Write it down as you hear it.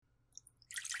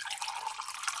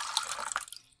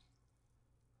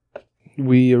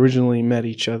we originally met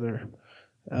each other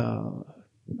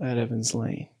at Evans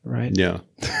Lane, right? Yeah.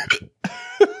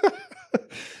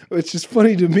 Which is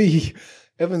funny to me.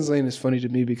 Evans Lane is funny to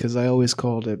me because I always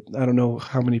called it, I don't know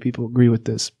how many people agree with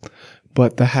this,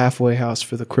 but the halfway house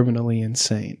for the criminally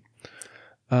insane.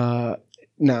 Now,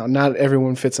 not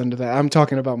everyone fits under that. I'm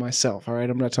talking about myself, all right?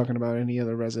 I'm not talking about any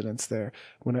other residents there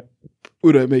when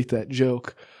I make that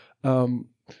joke.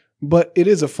 But it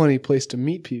is a funny place to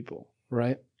meet people,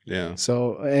 right? Yeah.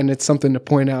 So, and it's something to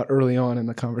point out early on in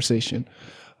the conversation.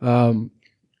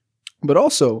 But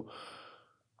also,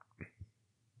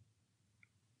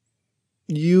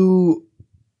 you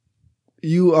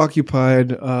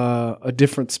occupied a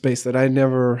different space that I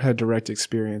never had direct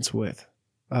experience with.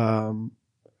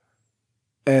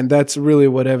 And that's really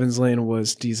what Evans Lane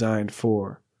was designed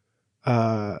for.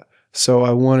 So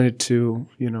I wanted to,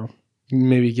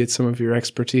 maybe get some of your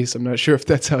expertise. I'm not sure if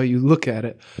that's how you look at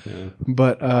it,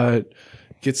 but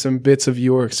get some bits of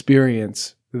your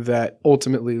experience that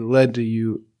ultimately led to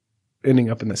you ending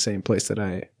up in the same place that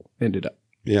I ended up.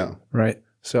 Yeah. Right.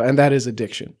 So, and that is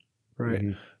addiction. Right.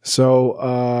 Mm-hmm.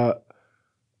 So,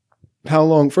 how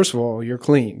long, first of all, you're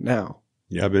clean now?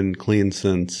 Yeah. I've been clean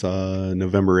since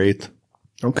November 8th.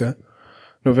 Okay.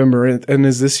 November 8th. And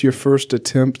is this your first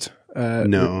attempt?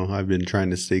 No, I've been trying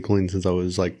to stay clean since I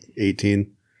was like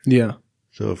 18. Yeah.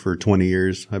 So for 20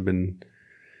 years, I've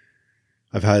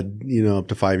had, up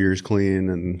to 5 years clean,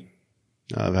 and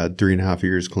I've had 3.5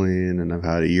 years clean, and I've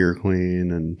had a year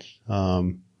clean. And,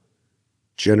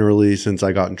 generally since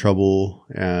I got in trouble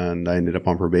and I ended up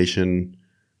on probation,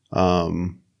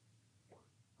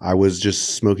 I was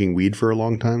just smoking weed for a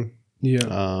long time.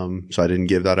 Yeah. So I didn't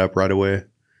give that up right away.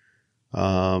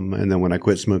 And then when I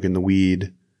quit smoking the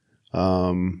weed,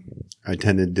 I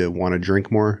tended to want to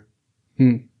drink more.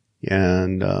 And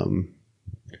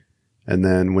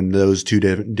then when those two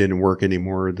didn't work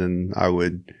anymore, then I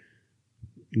would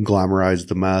glamorize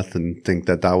the meth and think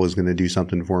that was going to do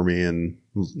something for me. And,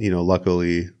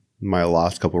 luckily my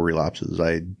last couple of relapses,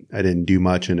 I didn't do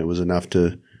much, and it was enough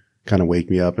to kind of wake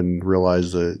me up and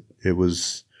realize that it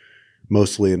was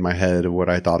mostly in my head of what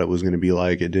I thought it was going to be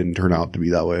like. It didn't turn out to be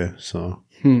that way. So.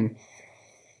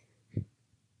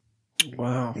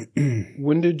 Wow.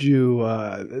 When did you,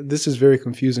 this is very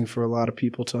confusing for a lot of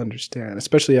people to understand,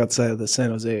 especially outside of the San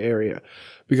Jose area,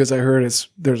 because I heard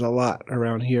there's a lot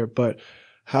around here, but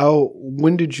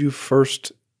when did you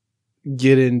first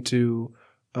get into,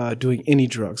 doing any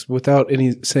drugs without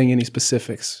saying any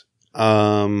specifics?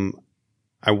 I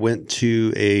went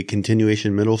to a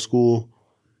continuation middle school,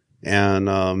 and,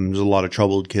 there's a lot of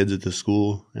troubled kids at the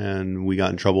school, and we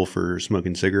got in trouble for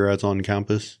smoking cigarettes on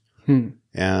campus.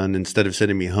 And instead of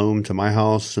sending me home to my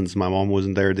house, since my mom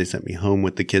wasn't there, they sent me home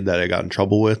with the kid that I got in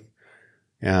trouble with.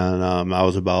 And I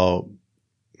was about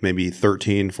maybe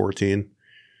 13, 14.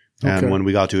 And when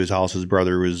we got to his house, his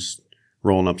brother was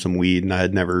rolling up some weed, and I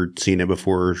had never seen it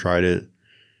before or tried it.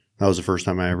 That was the first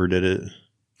time I ever did it.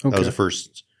 That was the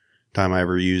first time I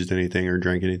ever used anything or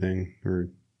drank anything, or,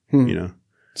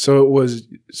 So it was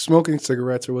smoking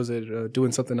cigarettes, or was it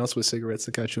doing something else with cigarettes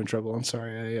that got you in trouble? I'm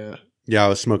sorry. Yeah, I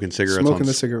was smoking cigarettes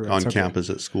on okay. campus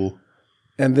at school.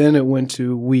 And then it went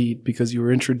to weed because you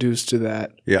were introduced to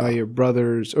that by your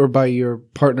brothers, or by your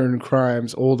partner in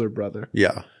crime's older brother.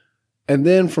 Yeah. And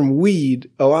then from weed,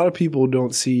 a lot of people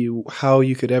don't see how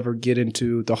you could ever get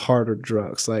into the harder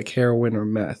drugs like heroin or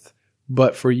meth.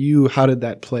 But for you, how did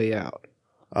that play out?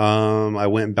 I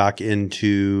went back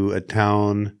into a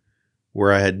town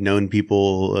where I had known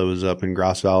people. It was up in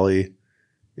Grass Valley,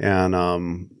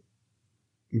 and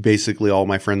basically all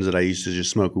my friends that I used to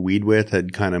just smoke weed with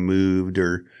had kind of moved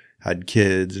or had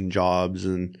kids and jobs,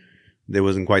 and it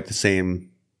wasn't quite the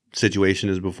same situation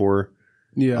as before.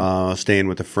 Yeah. Staying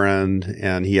with a friend,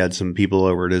 and he had some people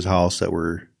over at his house that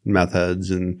were meth heads,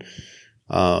 and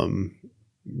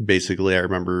basically I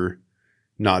remember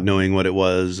not knowing what it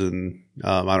was, and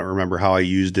I don't remember how I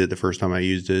used it the first time I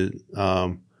used it.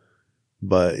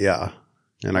 But yeah,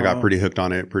 and I got pretty hooked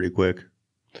on it pretty quick.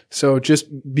 So just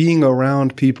being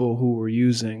around people who were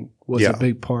using was a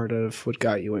big part of what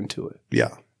got you into it.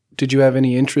 Yeah. Did you have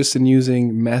any interest in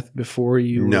using meth before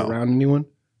you were around anyone?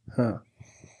 Huh.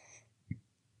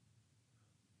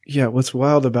 Yeah, what's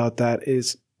wild about that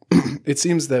is it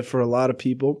seems that for a lot of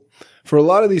people, for a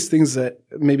lot of these things that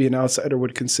maybe an outsider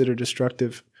would consider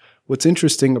destructive, what's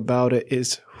interesting about it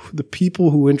is the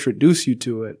people who introduce you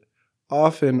to it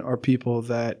often are people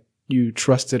that you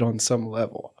trusted on some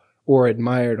level or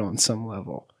admired on some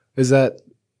level. Is that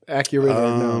accurate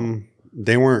or no?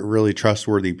 They weren't really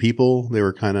trustworthy people. They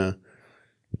were kind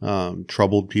of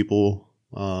troubled people,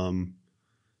 in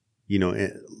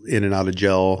and out of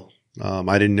jail.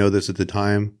 I didn't know this at the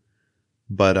time,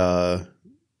 but I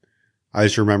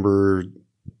just remember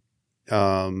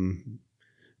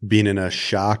being in a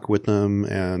shack with them,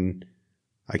 and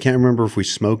I can't remember if we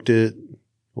smoked it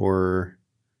or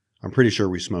I'm pretty sure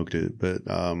we smoked it, but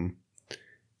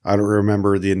I don't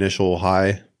remember the initial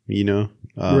high, you know.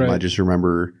 Right. I just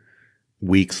remember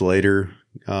weeks later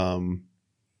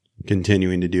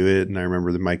continuing to do it, and I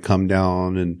remember my come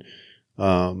down and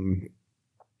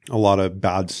a lot of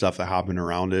bad stuff that happened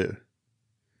around it.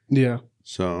 Yeah.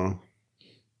 So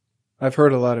I've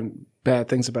heard a lot of bad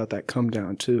things about that come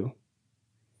down too,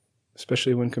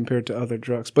 especially when compared to other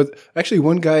drugs. But actually,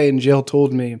 one guy in jail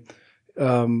told me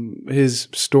his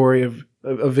story of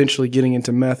eventually getting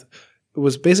into meth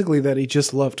was basically that he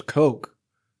just loved coke.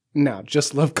 Now,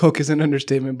 just love coke is an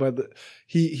understatement, but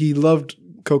he loved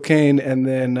cocaine, and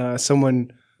then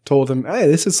someone told him, "Hey,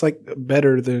 this is like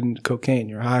better than cocaine.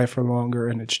 You're high for longer,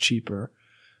 and it's cheaper."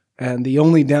 And the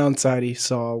only downside he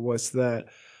saw was that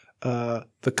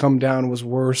the come down was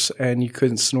worse, and you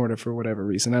couldn't snort it for whatever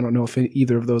reason. I don't know if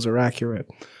either of those are accurate.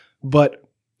 But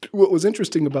what was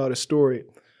interesting about his story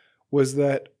was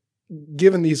that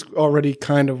given these already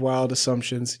kind of wild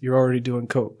assumptions, you're already doing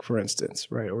coke, for instance,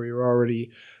 right? Or you're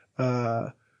already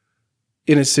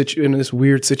in this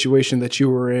weird situation that you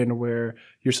were in where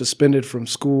you're suspended from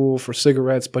school for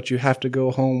cigarettes, but you have to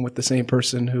go home with the same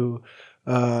person who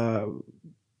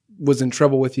was in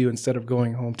trouble with you instead of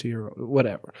going home to your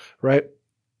whatever, right?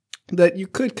 That you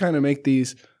could kind of make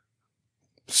these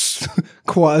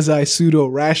quasi pseudo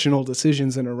rational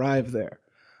decisions and arrive there.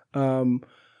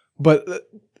 But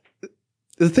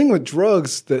the thing with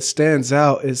drugs that stands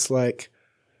out is like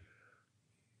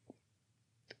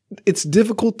it's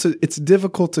difficult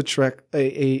to track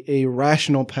a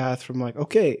rational path from like,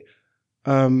 okay,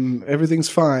 everything's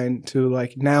fine to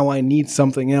like, now I need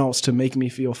something else to make me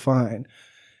feel fine.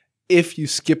 If you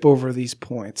skip over these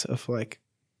points of like,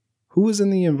 who was in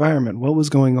the environment? What was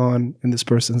going on in this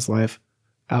person's life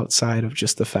outside of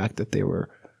just the fact that they were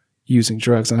using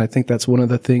drugs? And I think that's one of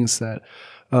the things that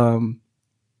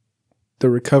the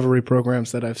recovery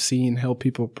programs that I've seen help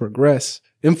people progress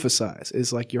emphasize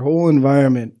is like your whole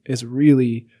environment is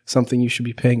really something you should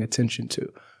be paying attention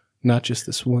to, not just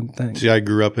this one thing. See, I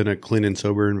grew up in a clean and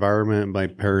sober environment. My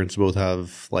parents both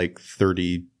have like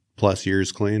 30 plus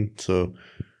years clean. So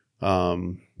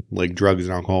like drugs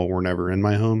and alcohol were never in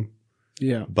my home.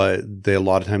 Yeah. But a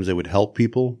lot of times they would help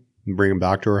people and bring them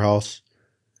back to our house.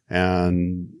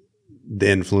 And the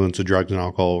influence of drugs and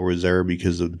alcohol was there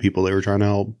because of the people they were trying to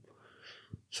help.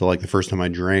 So like the first time I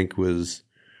drank was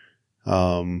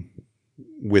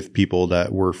with people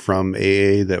that were from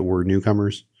AA that were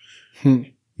newcomers,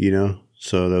 you know?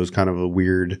 So that was kind of a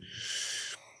weird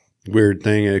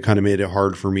thing. It kind of made it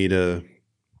hard for me to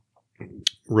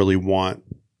really want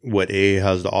what AA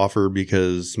has to offer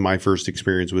because my first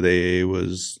experience with AA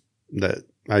was that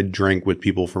I drank with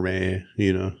people from AA,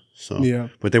 you know? So, yeah.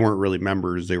 But they weren't really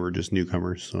members. They were just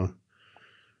newcomers. So,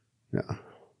 yeah.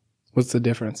 What's the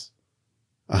difference?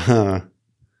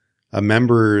 A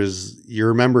member is,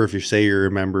 you're a member if you say you're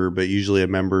a member, but usually a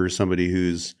member is somebody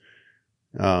who's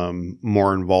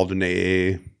more involved in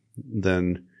AA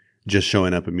than just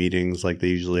showing up at meetings. Like they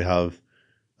usually have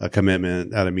a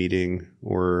commitment at a meeting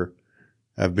or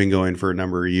have been going for a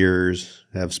number of years,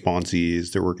 have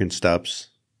sponsees, they're working steps,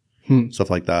 stuff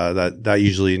like that. That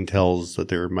usually entails that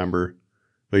they're a member,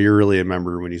 but you're really a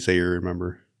member when you say you're a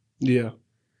member. Yeah.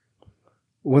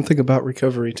 One thing about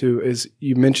recovery too is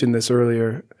you mentioned this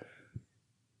earlier.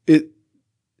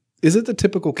 Is it the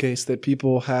typical case that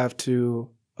people have to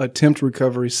attempt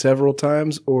recovery several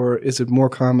times, or is it more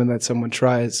common that someone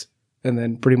tries and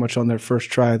then pretty much on their first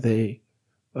try they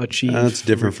achieve? That's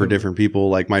different for different people.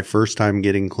 Like my first time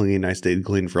getting clean, I stayed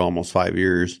clean for almost 5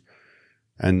 years,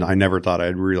 and I never thought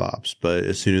I'd relapse. But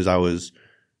as soon as I was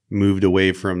moved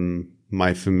away from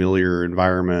my familiar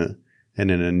environment and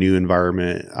in a new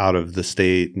environment out of the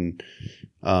state and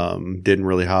didn't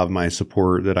really have my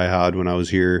support that I had when I was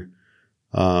here,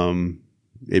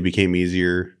 it became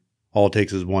easier. All it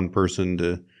takes is one person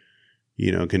to,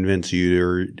 you know, convince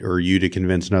you or you to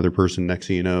convince another person. Next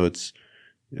thing you know, it's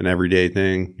an everyday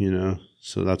thing, you know.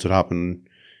 So that's what happened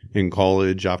in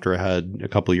college after I had a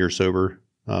couple of years sober.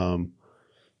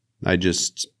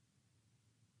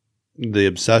 The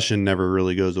obsession never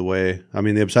really goes away. I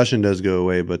mean, the obsession does go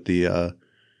away, but the,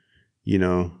 you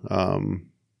know,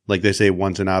 like they say,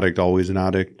 once an addict, always an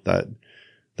addict.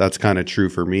 That's kind of true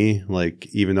for me. Like,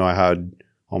 even though I had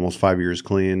almost 5 years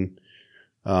clean,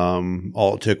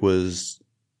 all it took was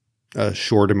a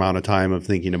short amount of time of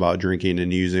thinking about drinking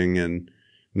and using. And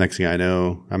next thing I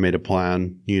know, I made a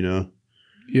plan, you know?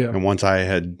 Yeah. And once I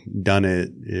had done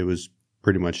it, it was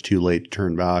pretty much too late to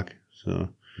turn back. So,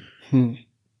 I mean,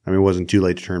 it wasn't too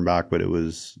late to turn back, but it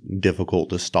was difficult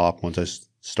to stop once I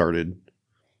started.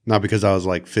 Not because I was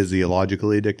like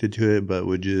physiologically addicted to it, but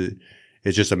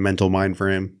it's just a mental mind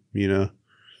frame, you know?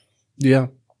 Yeah.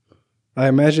 I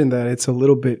imagine that it's a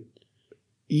little bit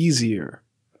easier.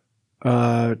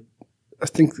 I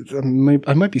think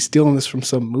I might be stealing this from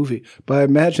some movie, but I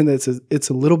imagine that it's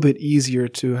a little bit easier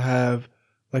to have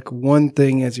like one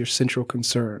thing as your central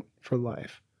concern for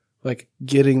life. Like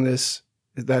getting this,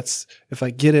 if I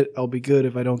get it, I'll be good.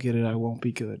 If I don't get it, I won't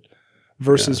be good.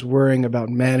 Versus worrying about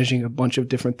managing a bunch of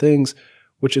different things,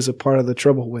 which is a part of the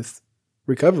trouble with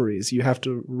recovery is you have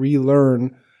to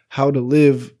relearn how to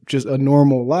live just a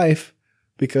normal life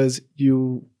because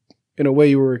you, in a way,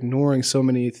 you were ignoring so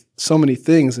many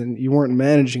things and you weren't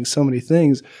managing so many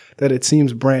things that it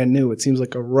seems brand new. It seems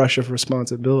like a rush of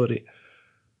responsibility.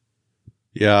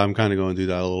 Yeah, I'm kind of going through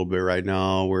that a little bit right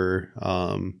now where,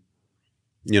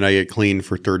 you know, I get clean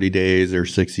for 30 days or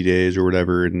 60 days or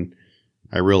whatever. And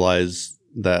I realize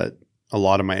that a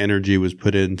lot of my energy was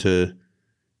put into,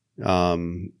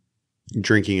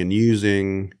 drinking and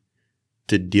using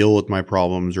to deal with my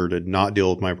problems or to not deal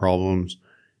with my problems.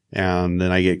 And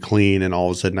then I get clean and all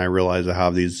of a sudden I realize I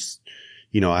have these,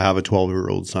 you know, I have a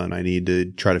 12-year-old son. I need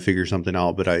to try to figure something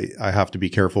out, but I have to be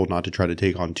careful not to try to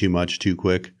take on too much too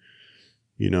quick,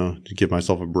 you know, to give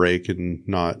myself a break and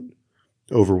not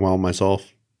overwhelm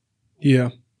myself. Yeah.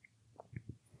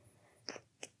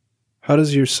 How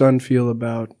does your son feel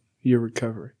about your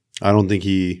recovery? I don't think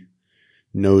he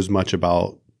knows much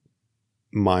about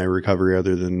my recovery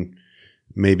other than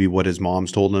maybe what his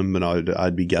mom's told him, but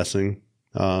I'd be guessing.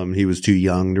 He was too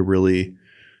young to really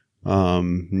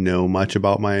know much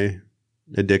about my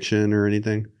addiction or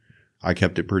anything. I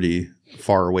kept it pretty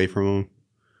far away from him.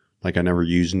 Like I never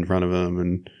used in front of him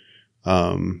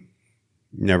and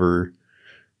never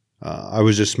I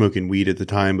was just smoking weed at the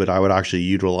time, but I would actually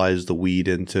utilize the weed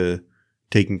into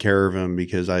taking care of him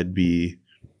because I'd be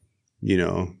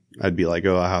like,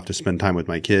 oh, I have to spend time with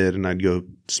my kid, and I'd go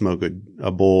smoke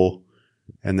a bowl.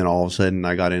 And then all of a sudden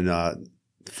I got in a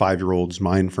 5-year-old's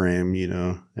mind frame, you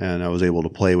know, and I was able to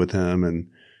play with him and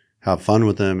have fun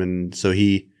with him. And so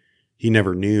he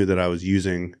never knew that I was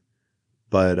using,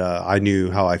 but I knew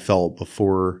how I felt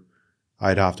before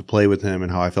I'd have to play with him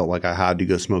and how I felt like I had to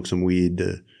go smoke some weed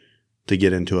to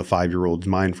get into a 5-year-old's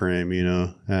mind frame, you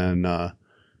know, and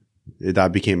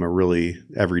that became a really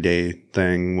everyday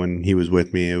thing when he was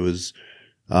with me. It was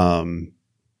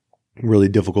really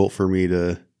difficult for me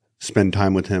to spend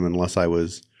time with him unless I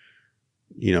was,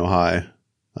 you know, high.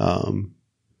 I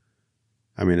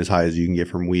mean, as high as you can get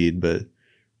from weed, but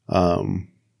to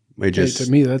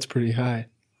me, that's pretty high.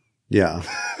 Yeah.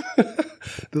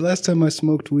 The last time I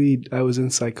smoked weed, I was in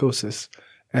psychosis,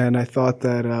 and I thought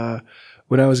that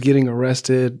when I was getting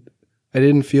arrested, I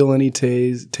didn't feel any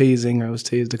tasing. I was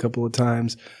tased a couple of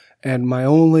times, and the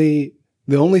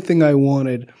only thing I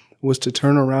wanted was to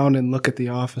turn around and look at the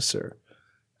officer,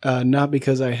 not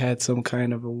because I had some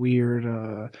kind of a weird,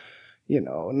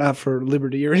 not for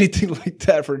liberty or anything like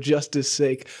that, for justice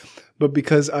sake, but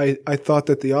because I thought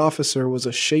that the officer was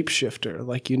a shapeshifter,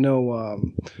 like, you know,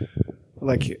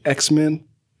 like X-Men.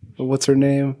 What's her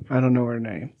name? I don't know her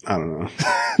name. I don't know.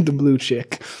 The blue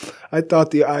chick. I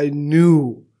thought I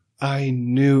knew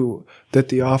that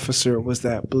the officer was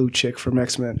that blue chick from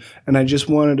X-Men, and I just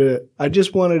wanted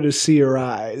to see her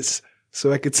eyes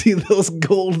so I could see those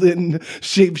golden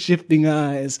shape-shifting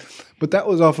eyes. But that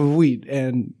was off of weed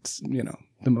and, you know,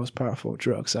 the most powerful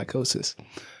drug, psychosis.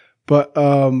 But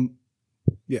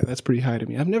yeah, that's pretty high to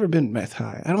me. I've never been meth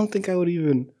high. I don't think I would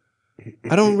even.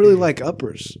 I don't really like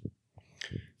uppers.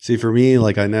 See, for me,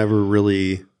 like I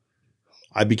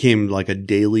became like a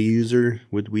daily user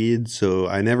with weed, so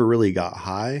I never really got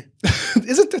high.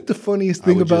 Isn't that the funniest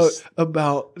thing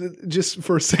about just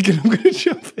for a second, I'm going to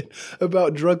jump in,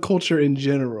 about drug culture in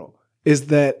general, is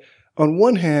that on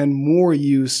one hand, more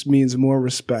use means more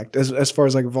respect as far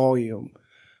as like volume.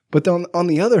 But on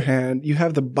the other hand, you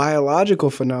have the biological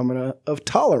phenomena of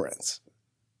tolerance.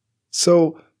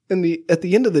 So at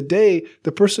the end of the day,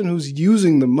 the person who's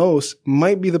using the most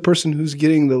might be the person who's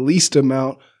getting the least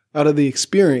amount out of the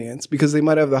experience because they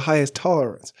might have the highest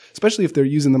tolerance, especially if they're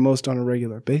using the most on a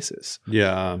regular basis.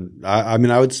 Yeah. I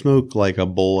mean, I would smoke like a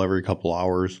bowl every couple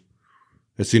hours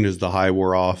as soon as the high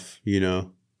wore off, you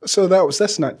know. So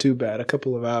that's not too bad, a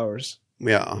couple of hours.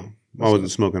 Yeah. I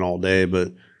wasn't smoking all day,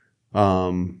 but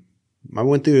I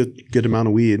went through a good amount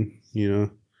of weed, you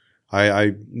know.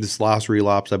 I this last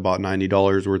relapse, I bought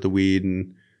 $90 worth of weed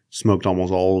and smoked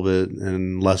almost all of it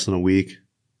in less than a week.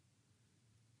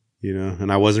 you know,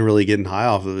 and I wasn't really getting high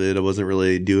off of it. It wasn't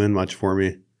really doing much for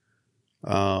me.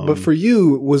 But for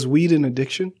you, was weed an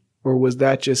addiction, or was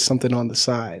that just something on the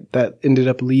side that ended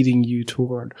up leading you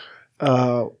toward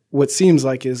what seems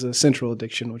like is a central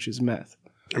addiction, which is meth?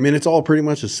 I mean, it's all pretty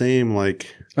much the same.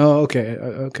 Like, oh, okay,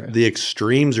 okay. The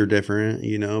extremes are different,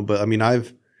 you know. But I mean,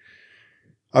 I've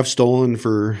stolen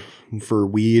for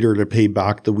weed or to pay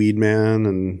back the weed man,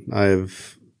 and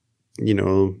I've, you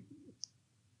know,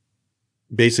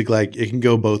 basically, like, it can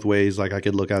go both ways. Like, I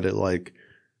could look at it like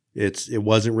it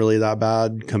wasn't really that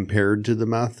bad compared to the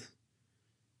meth,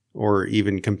 or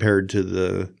even compared to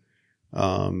the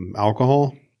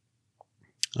alcohol.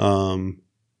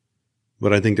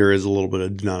 But I think there is a little bit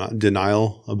of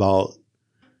denial about,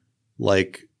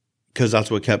 like, because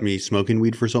that's what kept me smoking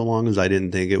weed for so long, is I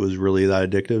didn't think it was really that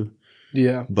addictive.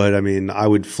 Yeah. But I mean, I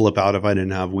would flip out if I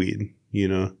didn't have weed, you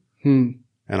know, and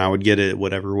I would get it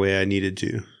whatever way I needed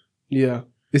to. Yeah.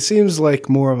 It seems like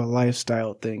more of a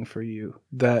lifestyle thing for you,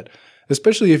 that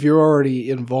especially if you're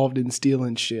already involved in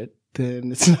stealing shit,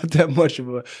 then it's not that much of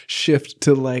a shift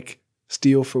to like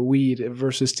steal for weed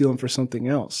versus stealing for something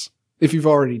else if you've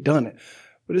already done it.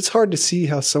 But it's hard to see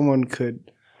how someone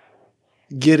could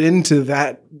get into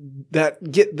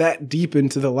get that deep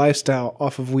into the lifestyle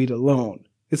off of weed alone.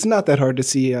 It's not that hard to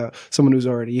see someone who's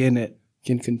already in it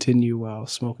can continue while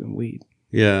smoking weed.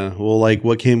 Yeah. Well, like,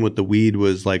 what came with the weed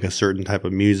was like a certain type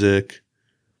of music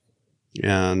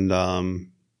and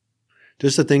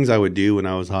just the things I would do when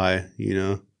I was high, you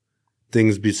know.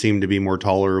 Things seemed to be more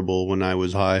tolerable when I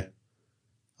was high.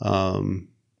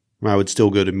 I would still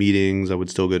go to meetings. I would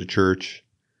still go to church.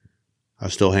 I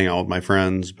would still hang out with my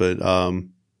friends. But,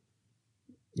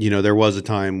 you know, there was a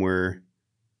time where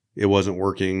it wasn't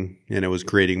working and it was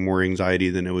creating more anxiety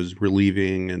than it was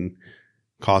relieving and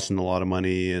costing a lot of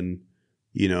money. And,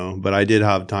 you know, but I did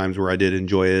have times where I did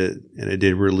enjoy it and it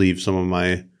did relieve some of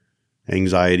my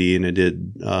anxiety, and it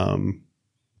did kind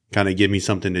of give me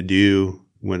something to do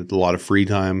with a lot of free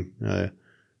time.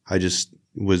 I just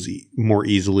was more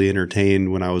easily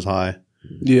entertained when I was high.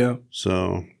 Yeah.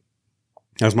 So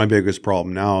that's my biggest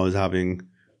problem now, is having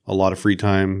a lot of free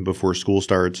time before school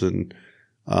starts, and,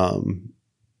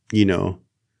 you know,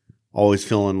 always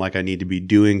feeling like I need to be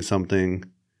doing something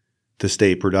to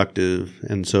stay productive.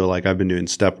 And so, like, I've been doing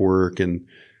step work, and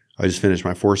I just finished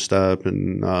my 4th step,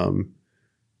 and,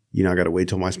 you know, I got to wait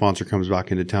till my sponsor comes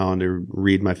back into town to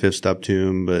read my 5th step to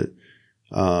him. But,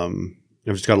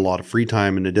 I've just got a lot of free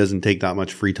time, and it doesn't take that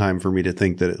much free time for me to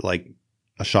think that like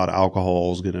a shot of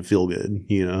alcohol is going to feel good,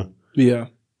 you know? Yeah.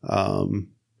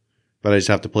 But I just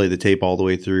have to play the tape all the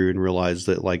way through and realize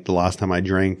that, like, the last time I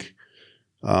drank,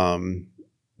 the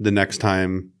next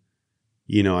time,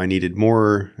 you know, I needed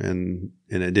more, and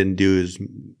it didn't do as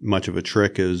much of a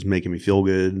trick as making me feel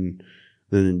good. And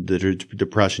then the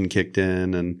depression kicked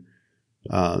in, and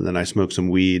then I smoked some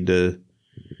weed to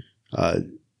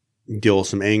deal with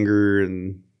some anger,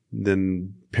 and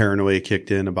then paranoia kicked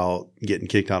in about getting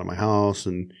kicked out of my house,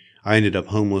 and I ended up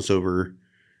homeless over,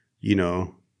 you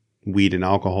know, weed and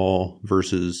alcohol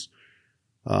versus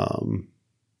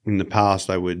in the past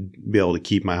I would be able to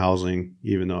keep my housing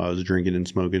even though I was drinking and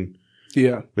smoking.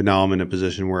 Yeah. But now I'm in a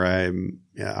position where I'm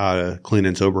at a clean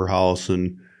and sober house,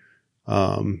 and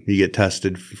you get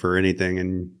tested for anything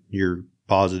and you're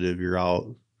positive, you're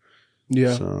out.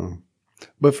 Yeah. So.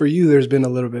 But for you, there's been a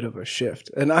little bit of a shift.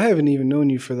 And I haven't even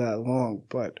known you for that long,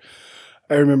 but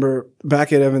I remember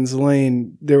back at Evans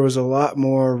Lane, there was a lot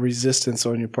more resistance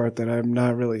on your part that I'm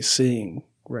not really seeing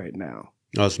right now.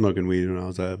 I was smoking weed when I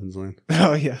was at Evans Lane.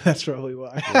 Oh, yeah, that's probably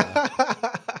why.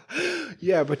 Yeah,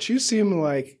 yeah, but you seem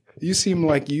like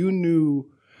you knew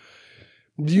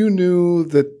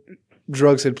that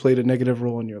drugs had played a negative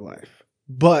role in your life,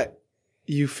 but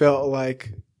you felt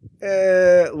like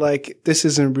this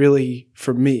isn't really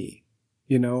for me,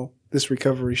 you know, this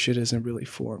recovery shit isn't really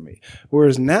for me.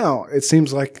 Whereas now it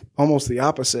seems like almost the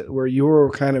opposite, where you're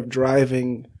kind of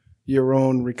driving your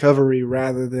own recovery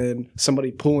rather than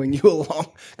somebody pulling you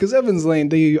along. Because Evans Lane,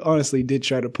 they honestly did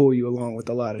try to pull you along with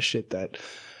a lot of shit that,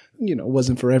 you know,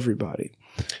 wasn't for everybody.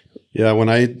 Yeah.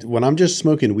 When I'm just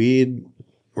smoking weed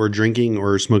or drinking,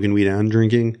 or smoking weed and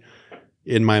drinking,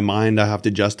 in my mind, I have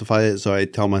to justify it. So I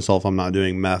tell myself I'm not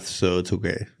doing meth, so it's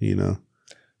okay, you know?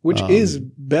 Which is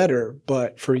better,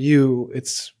 but for you,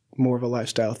 it's more of a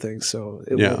lifestyle thing, so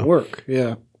it won't work.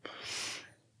 Yeah.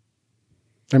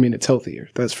 I mean, it's healthier,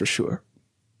 that's for sure.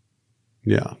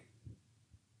 Yeah.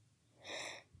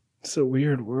 It's a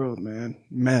weird world, man.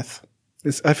 Meth.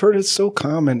 I've heard it's so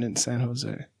common in San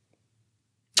Jose.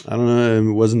 I don't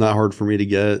know. It wasn't that hard for me to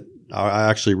get. I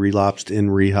actually relapsed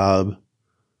in rehab.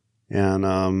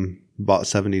 And bought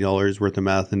 $70 worth of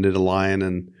meth and did a line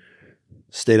and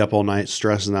stayed up all night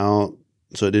stressing out.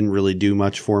 So it didn't really do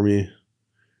much for me.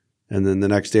 And then the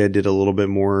next day I did a little bit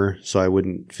more so I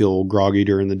wouldn't feel groggy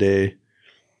during the day.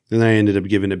 And then I ended up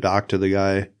giving it back to the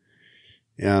guy.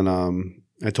 And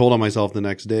I told on myself the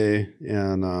next day.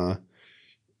 And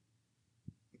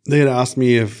they had asked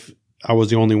me if I was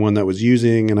the only one that was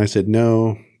using. And I said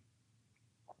no.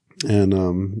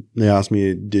 And they asked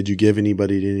me, did you give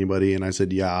anybody to anybody? And I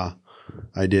said, yeah,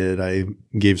 I did. I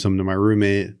gave some to my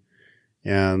roommate.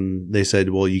 And they said,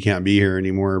 well, you can't be here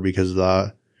anymore because of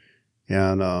that.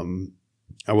 And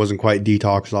I wasn't quite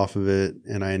detoxed off of it.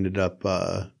 And I ended up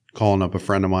calling up a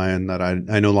friend of mine that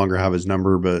I no longer have his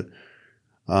number, but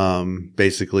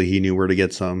basically he knew where to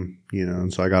get some,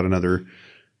 and so I got another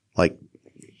like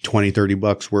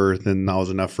 $20-$30 worth, and that was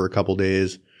enough for a couple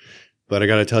days. But I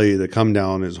got to tell you, the come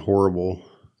down is horrible.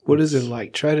 What is it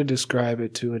like? Try to describe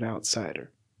it to an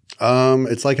outsider.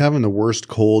 It's like having the worst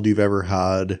cold you've ever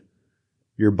had.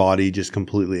 Your body just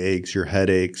completely aches, your head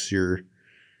aches, your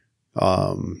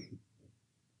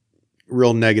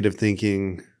real negative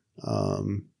thinking,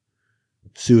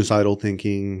 suicidal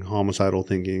thinking, homicidal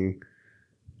thinking.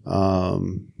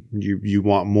 You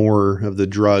want more of the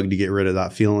drug to get rid of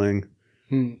that feeling.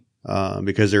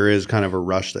 Because there is kind of a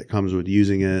rush that comes with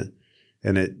using it.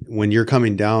 And when you're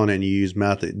coming down and you use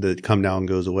meth, the come down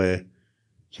goes away.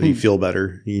 So you feel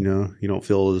better, you don't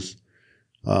feel as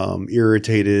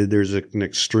irritated. There's an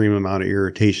extreme amount of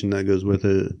irritation that goes with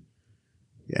it.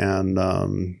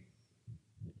 And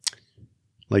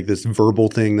like this verbal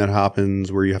thing that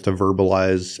happens where you have to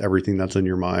verbalize everything that's in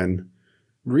your mind.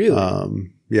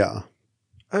 Really? Yeah.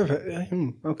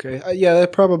 Okay. Yeah,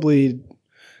 that probably,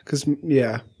 because,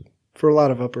 for a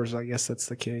lot of uppers, I guess that's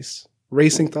the case.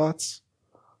 Racing thoughts?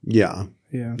 Yeah.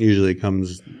 Yeah. Usually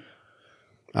comes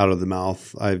out of the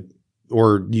mouth.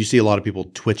 Or you see a lot of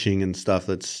people twitching and stuff.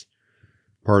 That's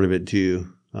part of it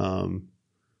too.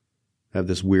 Have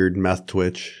this weird meth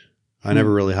twitch. I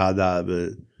never really had that,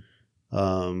 but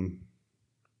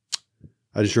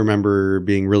I just remember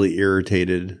being really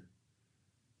irritated,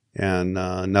 and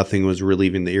nothing was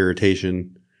relieving the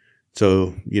irritation.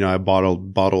 So, I bought a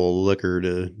bottle of liquor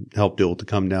to help deal with the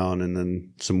come down, and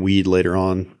then some weed later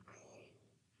on.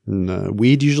 And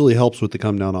weed usually helps with the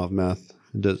come down off meth.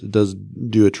 It does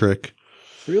do a trick.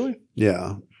 Really?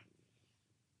 Yeah.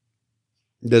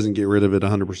 It doesn't get rid of it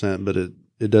 100%, but it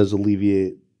does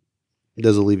alleviate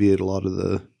a lot of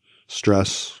the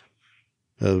stress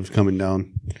of coming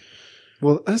down.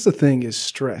 Well, that's the thing, is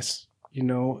stress.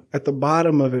 At the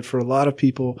bottom of it, for a lot of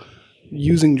people,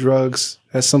 using drugs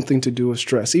has something to do with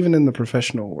stress, even in the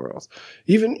professional world.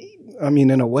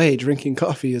 In a way, drinking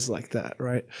coffee is like that,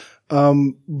 right?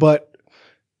 But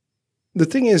the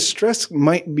thing is, stress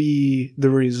might be the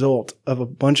result of a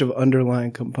bunch of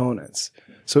underlying components.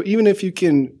 So even if you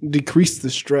can decrease the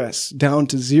stress down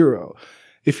to zero,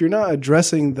 if you're not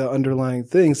addressing the underlying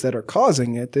things that are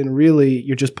causing it, then really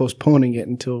you're just postponing it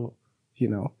until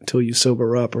you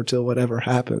sober up or till whatever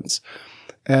happens.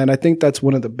 And I think that's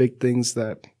one of the big things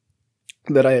that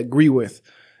I agree with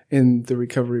in the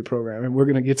recovery program. And we're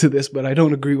going to get to this, but I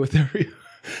don't agree with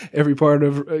every part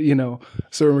of,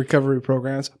 certain recovery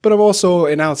programs. But I'm also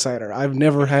an outsider. I've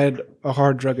never had a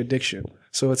hard drug addiction,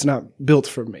 so it's not built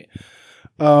for me.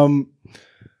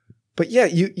 But yeah,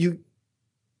 you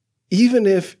even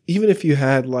if you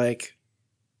had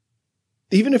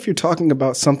even if you're talking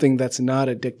about something that's not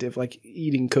addictive, like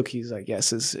eating cookies, I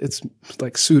guess it's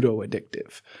like pseudo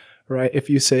addictive, right? If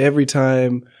you say every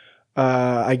time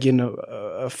I get in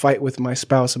a fight with my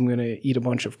spouse, I'm going to eat a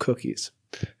bunch of cookies,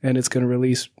 and it's going to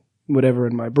release whatever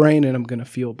in my brain, and I'm going to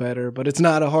feel better. But it's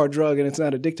not a hard drug, and it's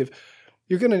not addictive.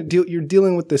 You're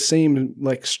dealing with the same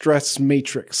stress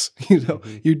matrix.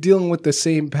 You're dealing with the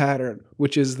same pattern,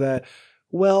 which is that,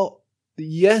 well,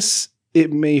 yes,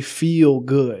 it may feel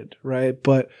good, right?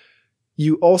 But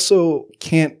you also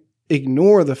can't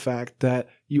ignore the fact that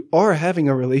you are having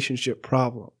a relationship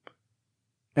problem.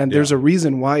 And there's a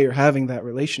reason why you're having that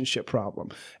relationship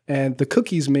problem. And the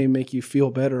cookies may make you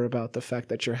feel better about the fact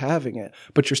that you're having it,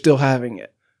 but you're still having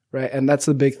it, right? And that's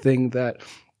the big thing that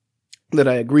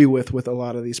I agree with a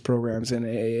lot of these programs in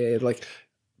AA. Like,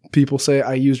 people say,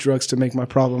 I use drugs to make my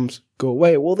problems go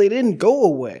away. Well, they didn't go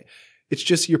away. It's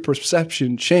just your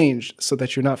perception changed so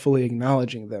that you're not fully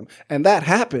acknowledging them. And that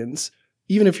happens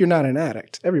even if you're not an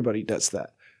addict. Everybody does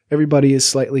that. Everybody is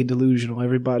slightly delusional.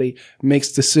 Everybody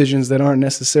makes decisions that aren't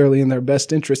necessarily in their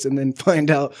best interest and then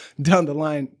find out down the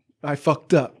line, I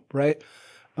fucked up, right?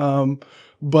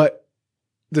 But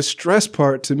the stress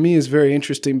part to me is very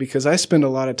interesting because I spend a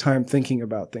lot of time thinking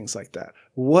about things like that.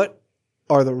 What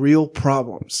are the real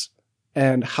problems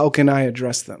and how can I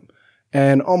address them?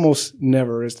 And almost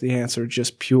never is the answer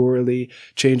just purely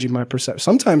changing my perception.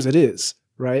 Sometimes it is,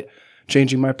 right?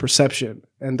 Changing my perception.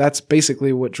 And that's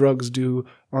basically what drugs do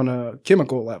on a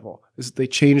chemical level, is they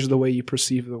change the way you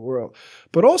perceive the world.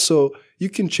 But also, you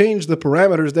can change the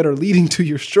parameters that are leading to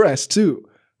your stress too,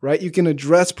 right? You can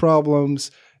address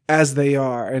problems as they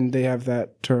are. And they have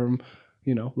that term,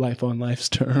 life on life's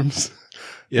terms.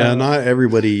 Yeah, not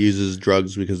everybody uses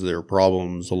drugs because of their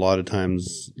problems. A lot of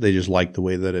times they just like the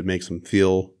way that it makes them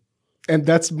feel. And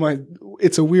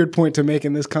it's a weird point to make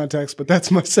in this context, but that's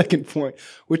my second point,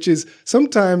 which is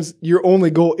sometimes your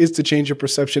only goal is to change your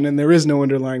perception and there is no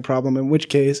underlying problem, in which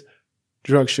case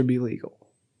drugs should be legal.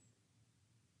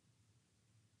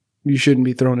 You shouldn't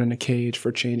be thrown in a cage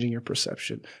for changing your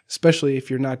perception, especially if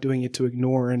you're not doing it to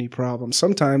ignore any problem.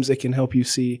 Sometimes it can help you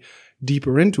see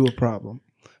deeper into a problem.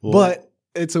 Well, but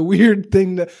it's a weird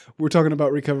thing that we're talking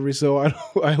about recovery, so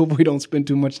I hope we don't spend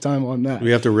too much time on that.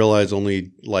 We have to realize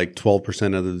only like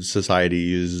 12% of the society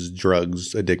uses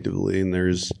drugs addictively, and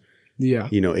there's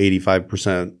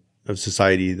 85% of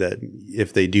society that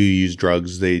if they do use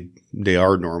drugs, they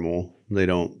are normal. They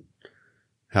don't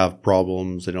have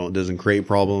problems. It doesn't create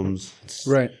problems.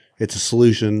 Right. It's a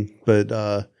solution, but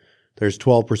there's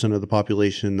 12% of the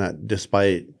population that,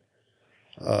 despite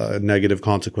negative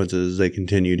consequences, they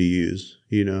continue to use,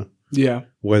 Yeah.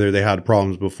 Whether they had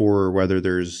problems before or whether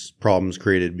there's problems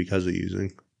created because of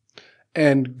using.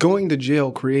 And going to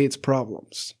jail creates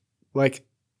problems. Like,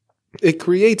 it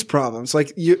creates problems.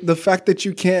 Like, the fact that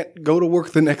you can't go to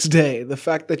work the next day, the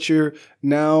fact that you're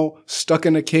now stuck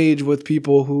in a cage with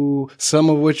people who, some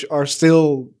of which are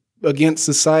still against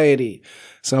society,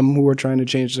 some who are trying to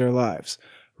change their lives.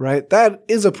 Right? That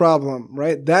is a problem,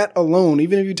 right? That alone,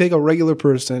 even if you take a regular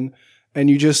person and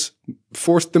you just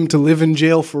force them to live in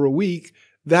jail for a week,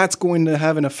 that's going to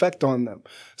have an effect on them.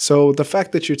 So the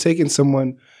fact that you're taking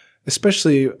someone,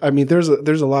 especially, there's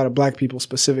a lot of black people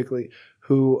specifically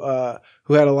who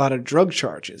had a lot of drug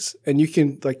charges, and you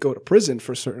can go to prison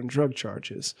for certain drug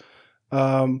charges,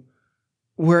 where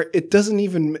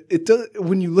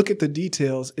when you look at the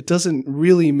details, it doesn't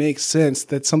really make sense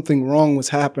that something wrong was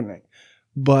happening.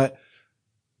 But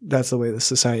that's the way the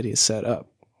society is set up.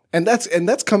 And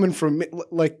that's coming from,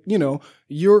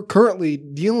 you're currently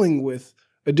dealing with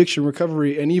addiction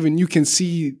recovery, and even you can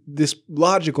see this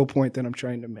logical point that I'm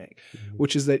trying to make,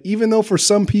 which is that even though for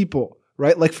some people,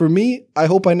 right, like for me, I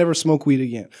hope I never smoke weed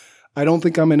again. I don't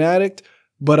think I'm an addict,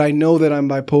 but I know that I'm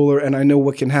bipolar, and I know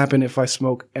what can happen if I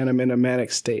smoke and I'm in a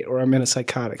manic state or I'm in a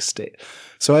psychotic state.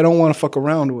 So I don't want to fuck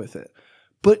around with it.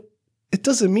 But it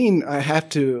doesn't mean I have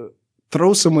to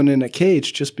throw someone in a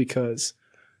cage just because,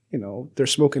 they're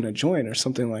smoking a joint or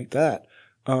something like that.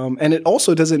 And it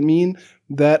also doesn't mean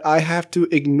that I have to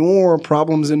ignore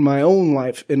problems in my own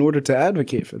life in order to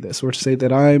advocate for this or to say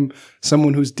that I'm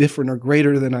someone who's different or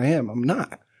greater than I am. I'm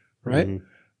not, right? Mm-hmm.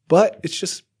 But it's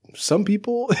just some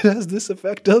people, it has this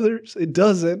effect, others it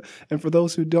doesn't. And for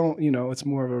those who don't, it's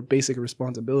more of a basic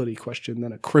responsibility question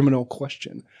than a criminal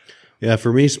question. Yeah,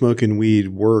 for me, smoking weed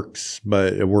works,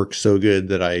 but it works so good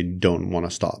that I don't want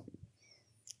to stop.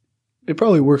 It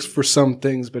probably works for some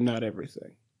things, but not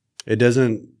everything. It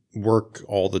doesn't work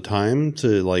all the time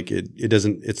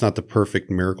it's not the perfect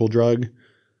miracle drug,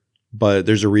 but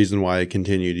there's a reason why I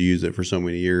continue to use it for so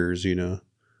many years,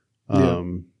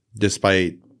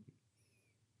 despite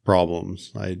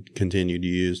problems I continue to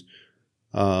use.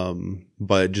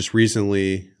 But just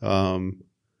recently,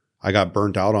 I got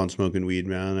burnt out on smoking weed,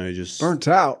 man. Burnt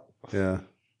out? Yeah.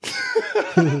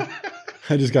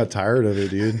 I just got tired of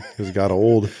it, dude, because it got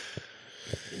old.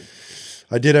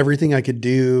 I did everything I could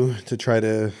do to try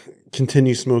to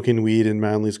continue smoking weed in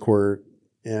Manly's court.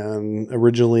 And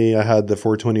originally I had the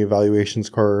 420 evaluations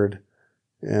card.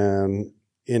 And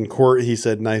in court, he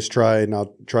said, nice try.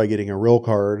 Now try getting a real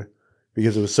card,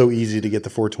 because it was so easy to get the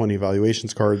 420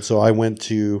 evaluations card. So I went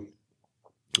to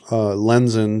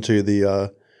Lenzen, to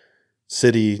the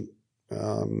city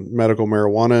medical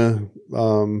marijuana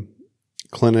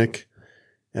clinic,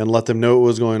 and let them know what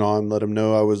was going on. Let them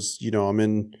know I was, I'm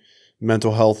in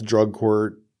mental health drug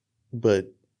court, but,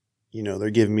 they're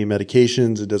giving me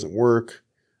medications. It doesn't work.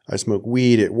 I smoke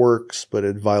weed. It works, but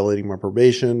it's violating my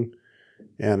probation,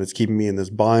 and it's keeping me in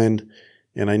this bind.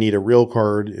 And I need a real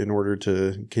card in order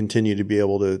to continue to be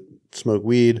able to smoke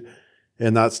weed.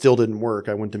 And that still didn't work.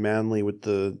 I went to Manly with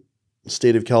the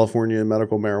state of California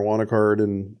medical marijuana card,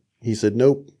 and he said,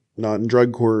 nope, not in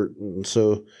drug court. And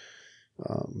so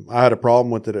I had a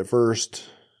problem with it at first.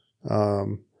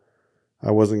 I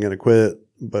wasn't going to quit,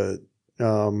 but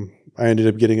I ended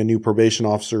up getting a new probation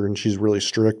officer, and she's really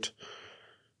strict.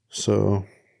 So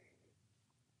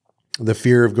the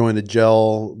fear of going to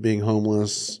jail, being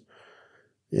homeless,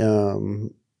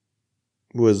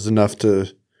 was enough to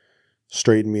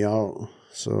straighten me out.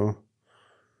 So,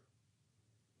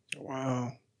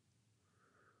 Wow.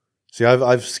 see,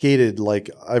 I've skated, like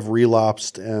I've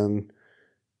relapsed, and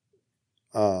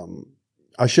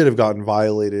I should have gotten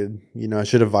violated. I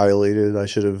should have violated. I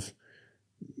should have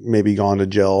maybe gone to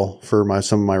jail for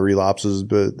some of my relapses,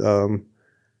 but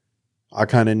I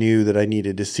kind of knew that I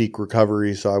needed to seek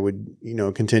recovery, so I would,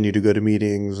 continue to go to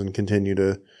meetings and continue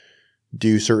to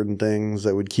do certain things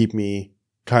that would keep me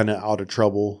kind of out of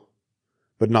trouble,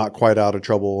 but not quite out of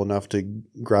trouble enough to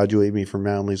graduate me from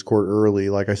Manly's court early.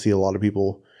 Like I see a lot of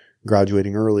people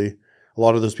graduating early. A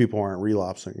lot of those people aren't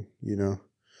relapsing,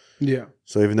 Yeah.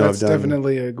 So even though That's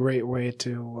definitely a great way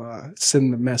to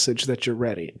send the message that you're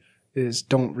ready, is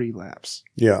don't relapse.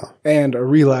 Yeah. And a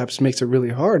relapse makes it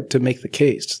really hard to make the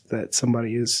case that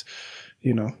somebody is,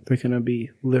 they're going to be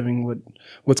living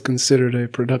what's considered a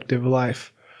productive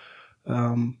life.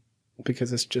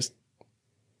 Because it's just,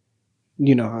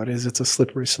 how it is. It's a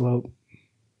slippery slope.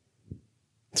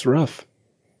 It's rough.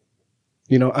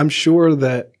 I'm sure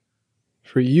that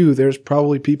for you, there's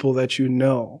probably people that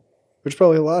there's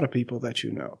probably a lot of people that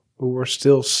who are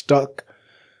still stuck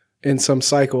in some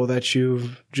cycle that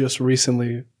you've just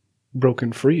recently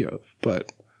broken free of.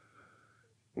 But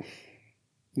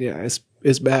yeah,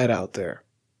 it's bad out there.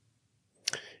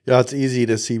 Yeah, it's easy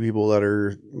to see people that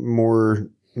are more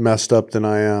messed up than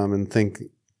I am and think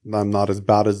I'm not as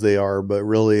bad as they are, but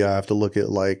really I have to look at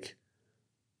that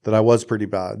I was pretty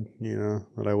bad,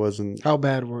 that I wasn't. How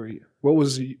bad were you?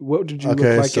 What did you look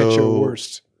like at your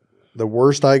worst? The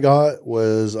worst I got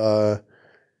was about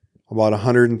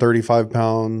 135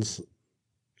 pounds.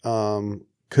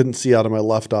 Couldn't see out of my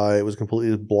left eye. It was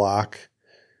completely black.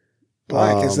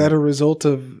 Black? Is that a result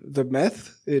of the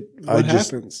meth? What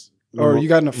happens? Or you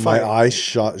got in a fight? My eyes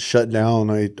shut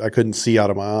down. I couldn't see out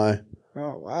of my eye.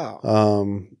 Oh, wow.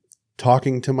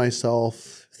 Talking to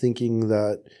myself, thinking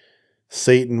that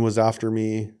Satan was after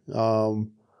me,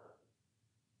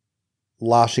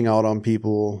 lashing out on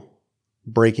people,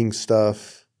 breaking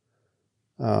stuff,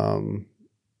 kicking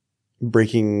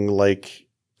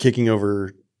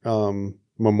over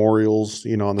memorials,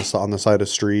 on the side of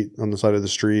the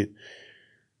street,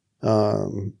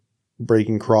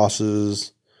 breaking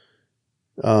crosses.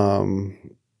 A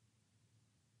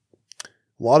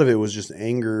lot of it was just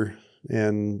anger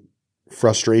and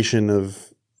frustration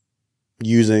of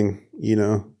using,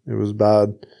 it was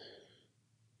bad.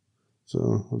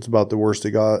 So that's about the worst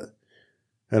it got.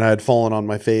 And I had fallen on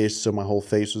my face, so my whole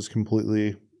face was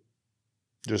completely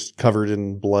just covered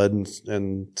in blood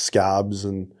and scabs,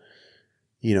 and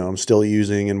I'm still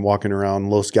using and walking around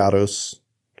Los Gatos,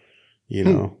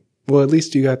 Well, at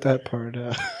least you got that part.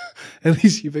 At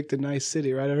least you picked a nice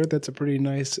city, right? I heard that's a pretty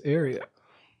nice area.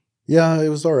 Yeah, it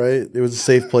was all right. It was a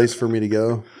safe place for me to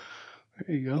go.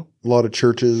 There you go. A lot of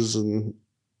churches and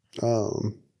a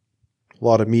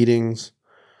lot of meetings.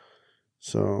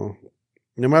 So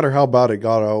no matter how bad it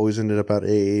got, I always ended up at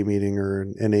AA meeting or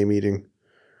an NA meeting.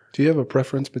 Do you have a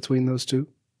preference between those two?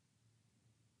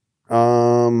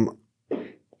 I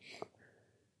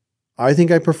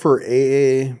think I prefer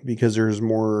AA because there's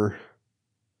more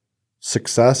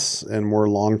success and more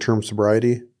long-term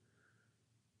sobriety.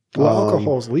 Well,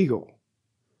 alcohol's legal.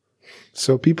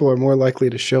 So people are more likely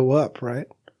to show up, right?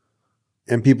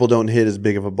 And people don't hit as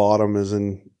big of a bottom as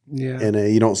in NA.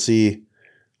 You don't see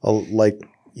a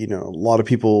lot of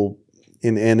people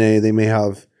in NA, they may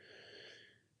have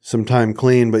some time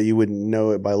clean, but you wouldn't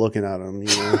know it by looking at them,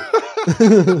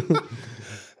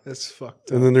 That's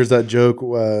fucked up. And then there's that joke,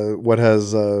 what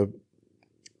has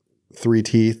 3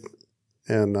 teeth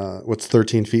and what's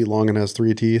 13 feet long and has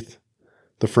 3 teeth?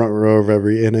 The front row of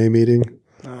every NA meeting.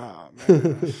 Oh,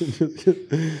 man.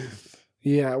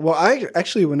 Yeah. Well,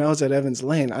 when I was at Evans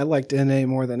Lane, I liked NA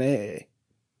more than AA.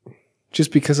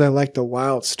 Just because I liked the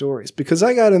wild stories. Because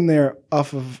I got in there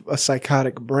off of a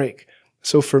psychotic break.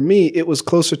 So for me, it was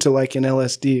closer to like an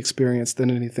LSD experience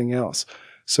than anything else.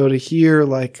 So to hear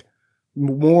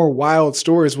more wild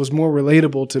stories was more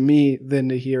relatable to me than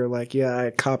to hear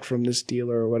I copped from this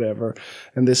dealer or whatever,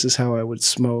 and this is how I would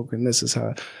smoke, and this is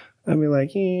how I'd be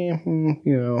like,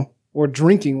 or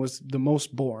drinking was the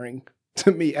most boring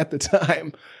to me at the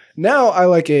time. Now I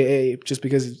like AA just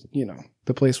because,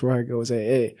 the place where I go is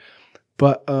AA.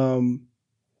 But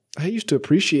I used to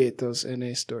appreciate those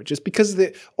NA stories just because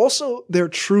they're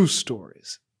true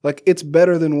stories. It's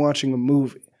better than watching a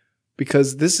movie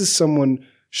because this is someone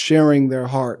sharing their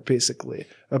heart basically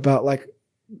about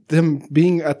them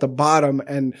being at the bottom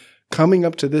and coming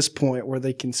up to this point where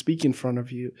they can speak in front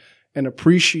of you and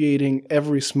appreciating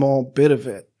every small bit of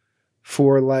it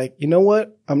for like, you know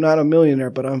what? I'm not a millionaire,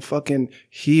 but I'm fucking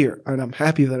here and I'm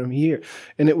happy that I'm here.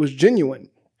 And it was genuine.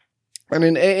 And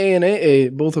in AA and AA,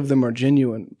 both of them are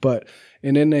genuine, but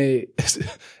in NA,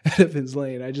 at Evans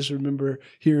Lane, I just remember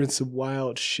hearing some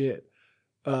wild shit.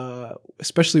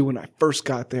 Especially when I first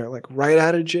got there, like right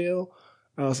out of jail,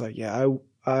 I was like, yeah,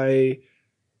 I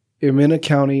am in a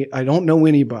county. I don't know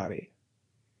anybody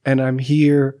and I'm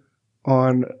here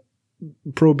on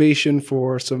probation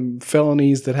for some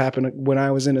felonies that happened when I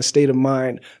was in a state of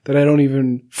mind that I don't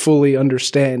even fully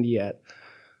understand yet.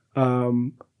 I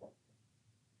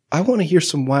want to hear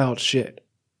some wild shit.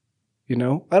 You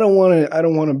know, I don't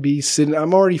want to be sitting.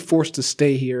 I'm already forced to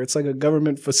stay here. It's like a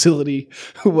government facility,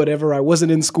 whatever. I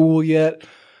wasn't in school yet.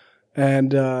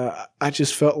 And, I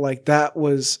just felt like it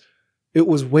was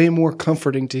way more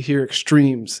comforting to hear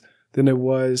extremes than it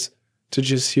was to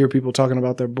just hear people talking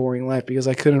about their boring life because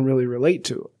I couldn't really relate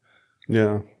to it.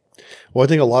 Yeah. Well, I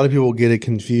think a lot of people get it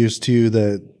confused too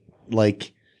that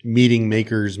like meeting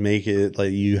makers make it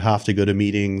like you have to go to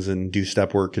meetings and do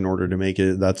step work in order to make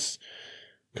it. That's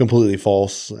completely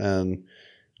false. And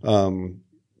AA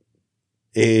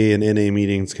and NA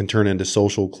meetings can turn into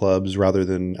social clubs rather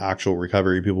than actual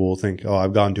recovery. People will think, oh,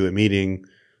 I've gone to a meeting,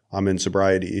 I'm in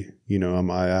sobriety. You know, I'm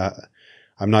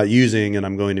not using and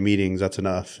I'm going to meetings. That's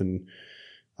enough. And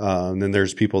then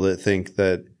there's people that think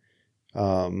that,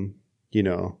 you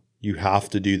know, you have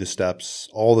to do the steps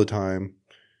all the time,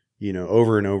 you know,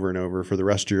 over and over and over for the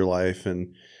rest of your life.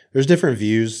 And there's different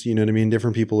views, you know what I mean?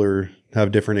 Different people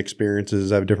have different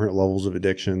experiences, have different levels of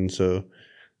addiction. So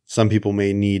some people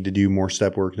may need to do more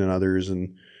step work than others.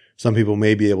 And some people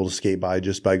may be able to skate by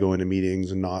just by going to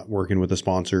meetings and not working with a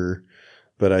sponsor.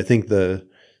 But I think the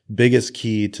biggest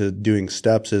key to doing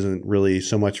steps isn't really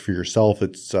so much for yourself.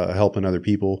 It's helping other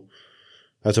people.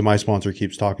 That's what my sponsor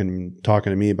keeps talking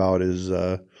to me about is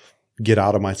get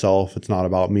out of myself. It's not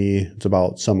about me. It's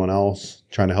about someone else,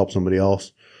 trying to help somebody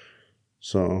else.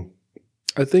 So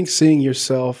I think seeing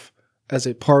yourself as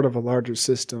a part of a larger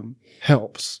system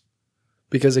helps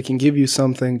because it can give you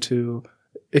something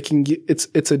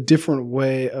it's a different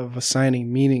way of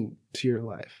assigning meaning to your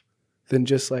life than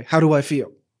just like, how do I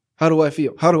feel? How do I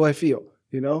feel? How do I feel?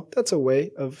 You know, that's a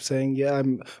way of saying, yeah,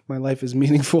 my life is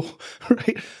meaningful,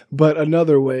 right? But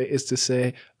another way is to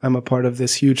say, I'm a part of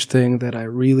this huge thing that I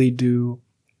really do.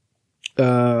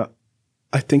 I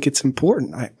think it's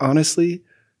important. I honestly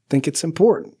think it's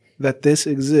important that this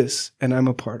exists and I'm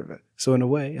a part of it. So in a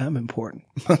way, I'm important.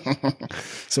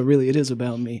 So really it is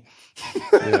about me.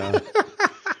 Yeah.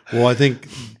 Well, I think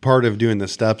part of doing the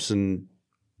steps and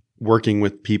working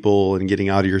with people and getting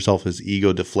out of yourself is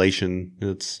ego deflation.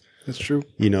 That's true.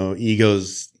 You know,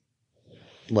 ego's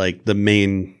like the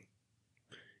main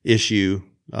issue.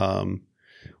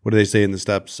 What do they say in the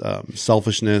steps?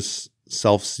 Selfishness,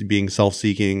 being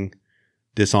self-seeking,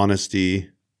 dishonesty,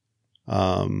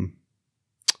 and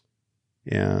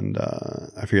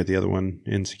I forget the other one,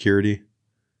 insecurity.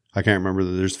 I can't remember.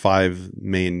 There's 5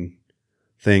 main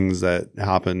things that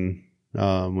happen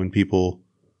when people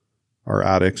are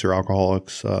addicts or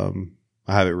alcoholics. I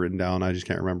have it written down. I just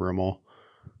can't remember them all.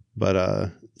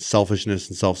 But selfishness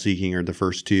and self-seeking are the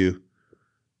first 2.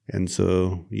 And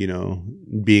so, you know,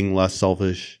 being less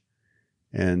selfish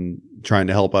and trying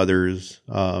to help others,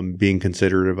 being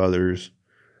considerate of others.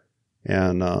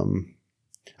 And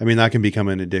I mean, that can become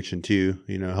an addiction too,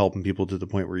 you know, helping people to the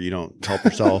point where you don't help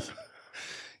yourself.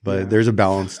 But yeah, there's a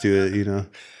balance to it, you know.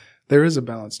 There is a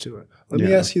balance to it. Let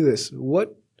me ask you this.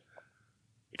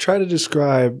 Try to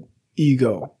describe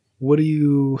ego.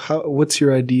 What's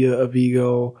your idea of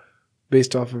ego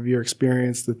based off of your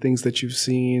experience, the things that you've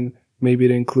seen? Maybe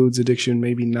it includes addiction,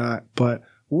 maybe not. But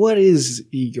what is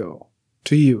ego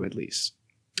to you, at least?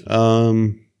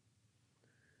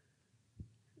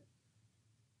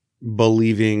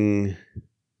 Believing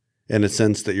in a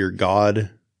sense that you're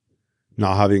God,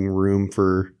 not having room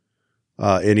for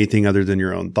anything other than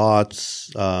your own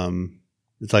thoughts.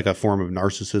 It's like a form of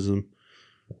narcissism,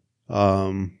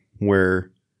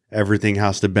 where everything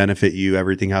has to benefit you.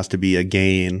 Everything has to be a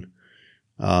gain.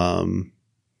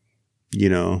 You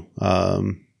know,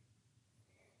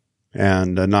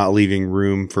 and not leaving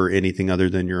room for anything other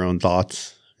than your own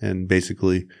thoughts and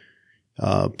basically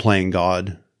playing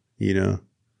God, you know.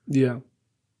 Yeah.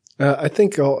 I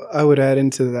think I would add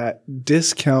into that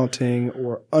discounting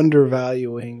or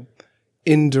undervaluing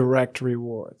indirect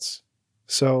rewards.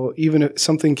 So even if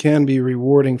something can be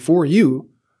rewarding for you,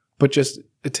 but just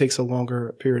it takes a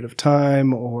longer period of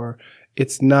time, or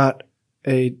it's not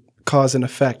a cause and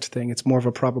effect thing. It's more of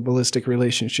a probabilistic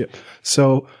relationship.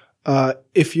 So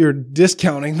If you're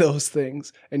discounting those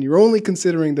things and you're only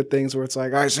considering the things where it's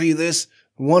like, I see this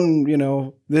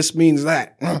one, this means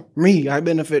that me, I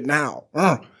benefit now.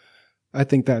 I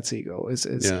think that's ego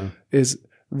is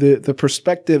the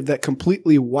perspective that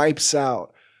completely wipes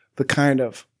out the kind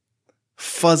of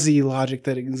fuzzy logic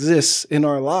that exists in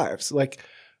our lives. Like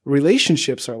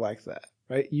relationships are like that,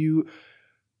 right? You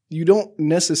don't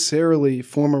necessarily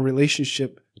form a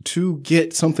relationship to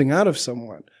get something out of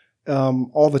someone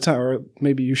all the time, or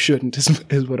maybe you shouldn't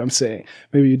is what I'm saying.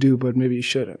 Maybe you do, but maybe you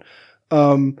shouldn't.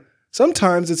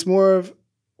 Sometimes it's more of,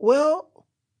 well,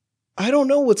 I don't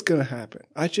know what's going to happen.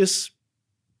 I just,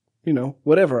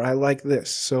 whatever, I like this.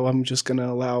 So I'm just going to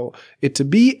allow it to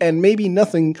be, and maybe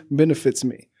nothing benefits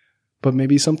me, but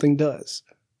maybe something does.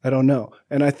 I don't know.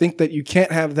 And I think that you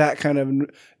can't have that kind of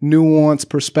nuanced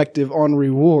perspective on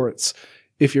rewards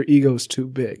if your ego's too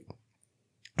big.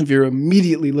 If you're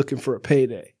immediately looking for a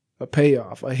payday, a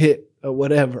payoff, a hit, a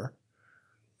whatever.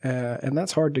 And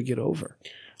that's hard to get over.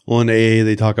 Well, in AA,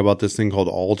 they talk about this thing called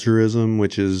altruism,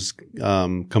 which is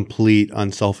complete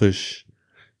unselfish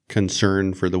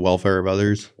concern for the welfare of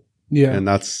others. Yeah. And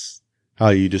that's how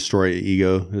you destroy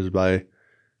ego, is by,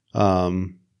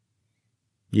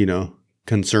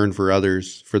 concern for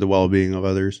others, for the well-being of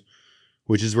others,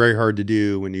 which is very hard to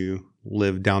do when you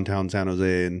live downtown San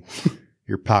Jose and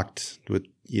you're packed with,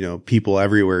 people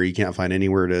everywhere. You can't find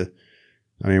anywhere to,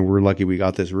 we're lucky we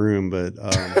got this room, but,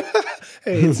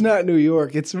 hey, it's not New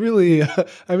York. It's really,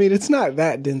 it's not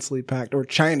that densely packed, or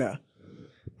China,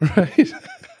 right?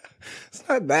 It's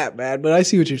not that bad, but I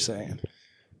see what you're saying.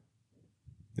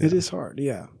 Yeah. It is hard.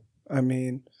 Yeah.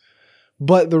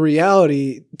 But the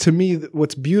reality, to me,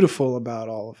 what's beautiful about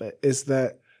all of it is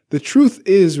that the truth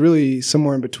is really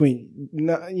somewhere in between.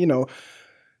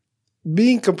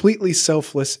 Being completely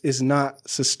selfless is not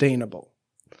sustainable.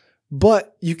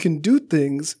 But you can do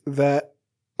things that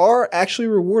are actually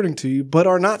rewarding to you, but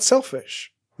are not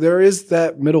selfish. There is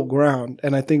that middle ground.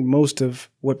 And I think most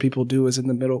of what people do is in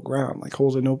the middle ground, like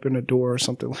holding open a door or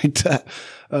something like that.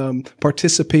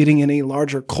 Participating in a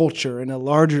larger culture, in a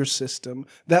larger system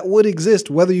that would exist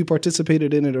whether you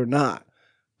participated in it or not.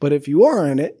 But if you are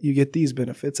in it, you get these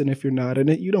benefits. And if you're not in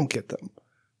it, you don't get them.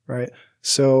 Right.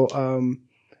 So,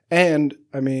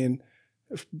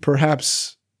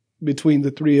 perhaps between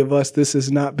the three of us, this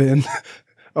has not been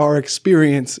our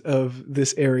experience of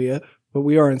this area, but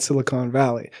we are in Silicon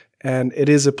Valley. And it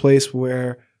is a place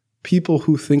where people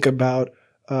who think about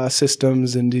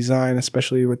systems and design,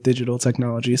 especially with digital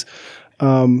technologies,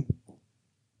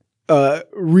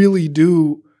 really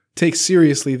do take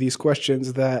seriously these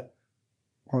questions that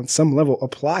on some level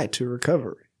apply to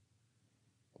recovery.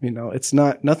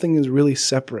 Nothing is really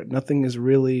separate. Nothing is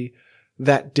really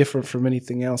that different from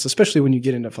anything else, especially when you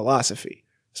get into philosophy,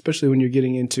 especially when you're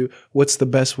getting into what's the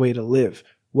best way to live.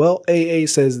 Well, AA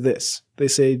says this. They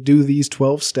say, do these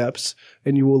 12 steps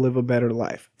and you will live a better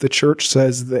life. The church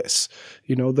says this.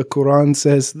 The Quran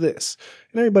says this.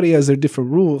 And everybody has their different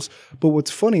rules. But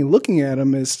what's funny looking at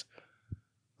them is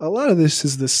a lot of this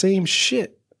is the same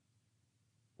shit.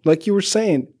 Like you were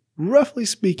saying, roughly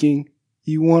speaking,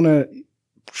 you want to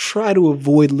try to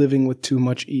avoid living with too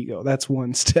much ego. That's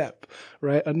one step,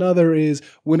 right? Another is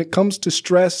when it comes to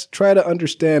stress, try to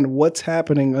understand what's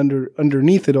happening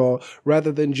underneath it all rather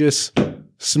than just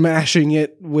smashing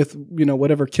it with,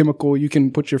 whatever chemical you can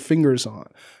put your fingers on.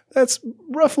 That's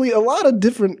roughly, a lot of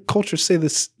different cultures say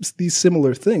these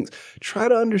similar things. Try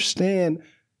to understand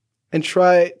and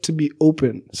try to be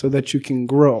open so that you can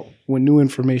grow when new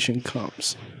information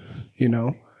comes,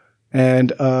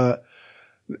 and, I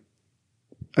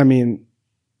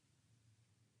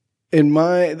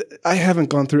haven't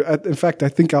gone through, in fact, I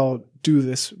think I'll do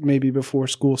this maybe before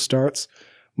school starts,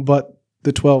 but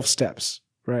the 12 steps,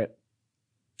 right?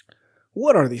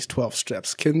 What are these 12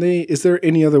 steps? Is there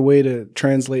any other way to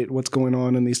translate what's going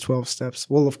on in these 12 steps?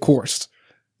 Well, of course,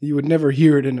 you would never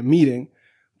hear it in a meeting,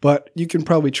 but you can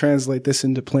probably translate this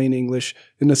into plain English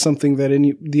into something that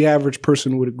the average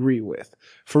person would agree with.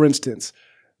 For instance,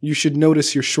 you should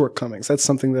notice your shortcomings. That's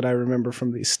something that I remember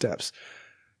from these steps.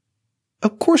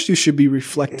 Of course you should be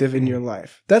reflective in your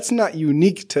life. That's not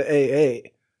unique to AA,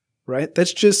 right?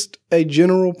 That's just a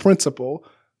general principle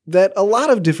that a lot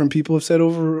of different people have said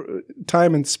over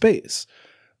time and space.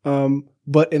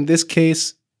 But in this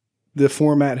case, the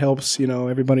format helps,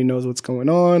 everybody knows what's going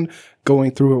on.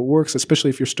 Going through it works, especially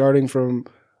if you're starting from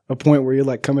a point where you're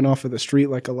like coming off of the street,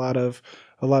 like a lot of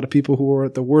people who are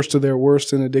at the worst of their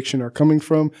worst in addiction are coming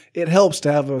from. It helps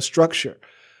to have a structure.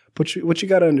 But what you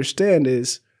got to understand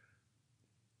is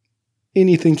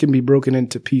anything can be broken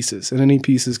into pieces, and any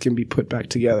pieces can be put back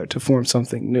together to form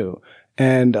something new.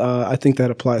 And I think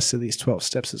that applies to these 12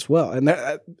 steps as well.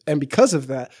 And because of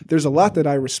that, there's a lot that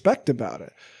I respect about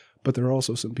it. But there are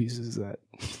also some pieces that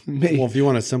if you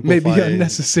want to simplify, may be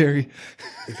unnecessary.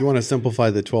 If you want to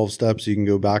simplify the 12 steps, you can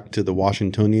go back to the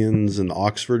Washingtonians and the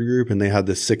Oxford group, and they had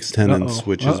the 6 tenets,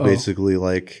 which is basically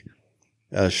like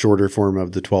a shorter form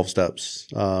of the 12 steps.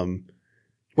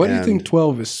 Why do you think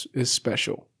 12 is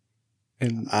special?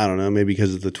 And I don't know, maybe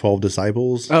because of the 12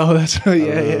 disciples. Oh, that's right.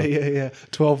 Yeah.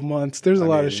 12 months. There's a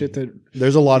lot of shit that...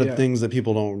 There's a lot of things that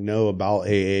people don't know about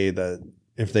AA that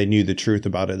if they knew the truth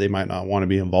about it, they might not want to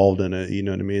be involved in it. You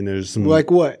know what I mean? There's some...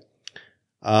 Like what?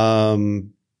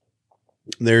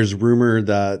 There's rumor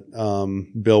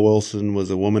that Bill Wilson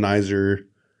was a womanizer,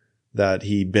 that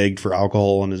he begged for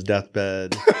alcohol on his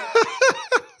deathbed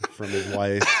from his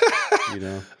wife, you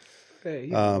know.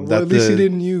 Hey, at least he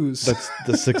didn't use. That's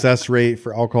the success rate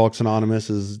for Alcoholics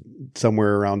Anonymous is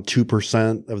somewhere around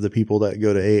 2% of the people that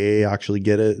go to AA actually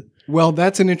get it. Well,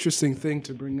 that's an interesting thing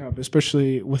to bring up,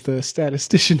 especially with a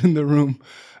statistician in the room.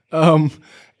 How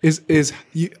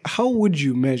would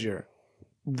you measure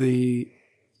the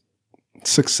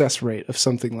success rate of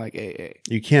something like AA?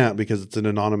 You can't, because it's an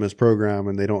anonymous program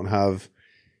and they don't have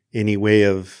any way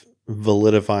of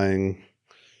validifying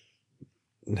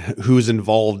who's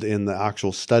involved in the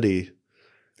actual study.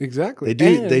 Exactly.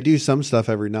 They do some stuff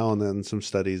every now and then, some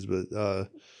studies, but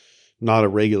not a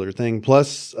regular thing.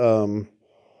 Plus,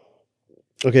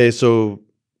 okay, so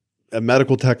a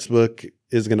medical textbook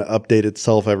is going to update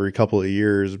itself every couple of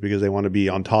years because they want to be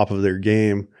on top of their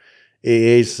game.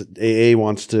 AA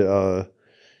wants to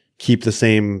keep the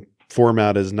same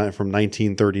format as from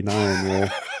 1939.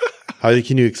 Well, how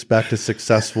can you expect a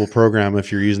successful program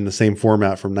if you're using the same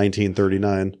format from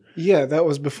 1939? Yeah, that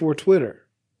was before Twitter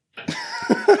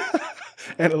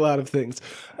and a lot of things.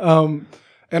 And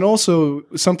also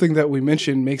something that we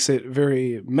mentioned makes it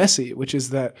very messy, which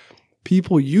is that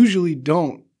people usually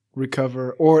don't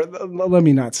recover, or let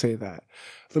me not say that.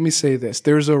 Let me say this.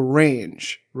 There's a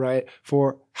range, right,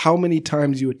 for how many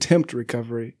times you attempt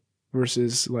recovery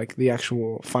versus like the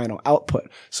actual final output.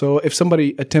 So if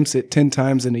somebody attempts it 10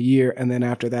 times in a year and then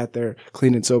after that they're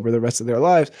clean and sober the rest of their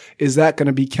lives, is that going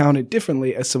to be counted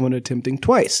differently as someone attempting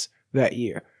twice that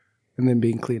year and then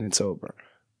being clean and sober?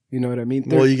 You know what I mean?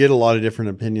 Well, you get a lot of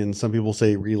different opinions. Some people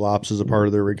say relapse is a part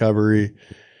of their recovery.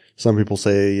 Some people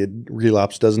say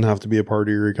relapse doesn't have to be a part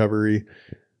of your recovery.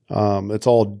 It's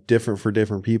all different for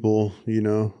different people, you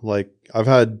know. Like I've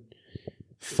had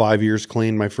 5 years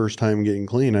clean, my first time getting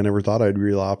clean. I never thought I'd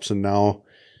relapse. And now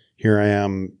here I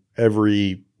am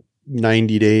every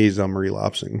 90 days I'm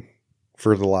relapsing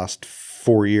for the last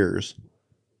 4 years,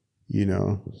 you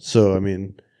know? So, I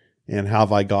mean, and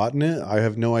have I gotten it? I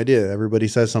have no idea. Everybody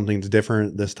says something's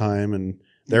different this time and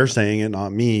they're saying it,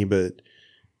 not me. But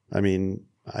I mean,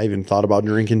 I even thought about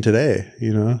drinking today,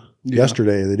 you know,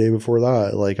 yesterday, the day before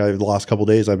that. Like the last couple of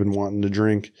days I've been wanting to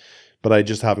drink, but I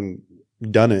just haven't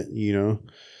done it, you know.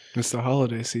 It's the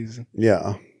holiday season.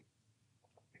 Yeah.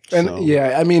 And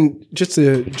yeah, I mean, just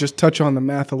to touch on the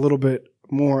math a little bit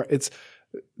more, it's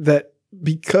that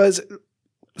because,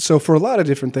 so for a lot of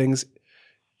different things,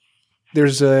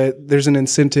 there's an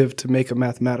incentive to make a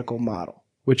mathematical model,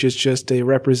 which is just a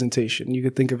representation. You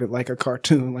could think of it like a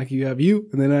cartoon, like you have you,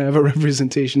 and then I have a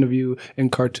representation of you in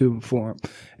cartoon form.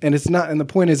 And the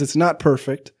point is it's not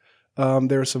perfect.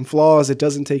 There are some flaws. It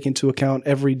doesn't take into account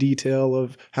every detail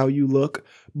of how you look,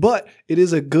 but it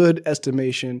is a good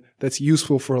estimation that's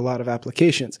useful for a lot of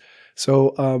applications.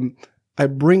 So I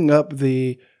bring up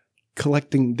the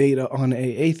collecting data on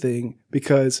AA thing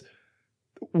because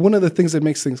one of the things that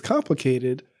makes things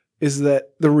complicated is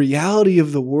that the reality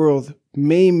of the world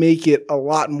may make it a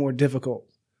lot more difficult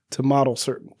to model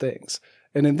certain things.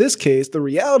 And in this case, the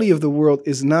reality of the world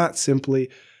is not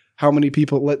simply how many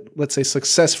people, let's say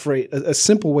success rate. A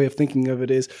simple way of thinking of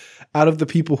it is out of the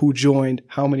people who joined,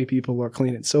 how many people are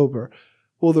clean and sober?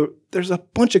 Well, there's a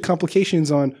bunch of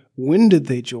complications on when did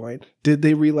they join? Did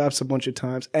they relapse a bunch of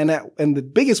times? And the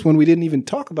biggest one we didn't even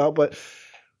talk about, but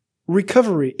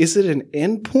recovery, is it an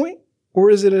end point or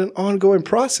is it an ongoing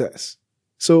process?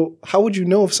 So how would you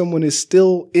know if someone is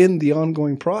still in the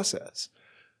ongoing process?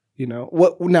 You know,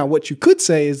 what you could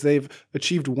say is they've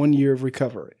achieved 1 year of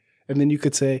recovery. And then you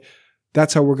could say,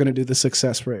 that's how we're going to do the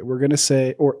success rate. We're going to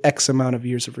say, or X amount of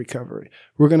years of recovery.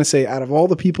 We're going to say out of all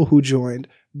the people who joined,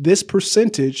 this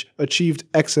percentage achieved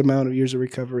X amount of years of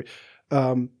recovery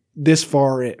this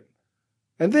far in.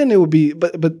 And then it would be,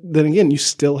 but then again, you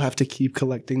still have to keep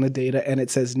collecting the data and it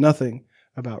says nothing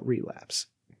about relapse.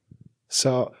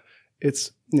 So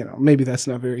maybe that's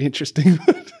not very interesting,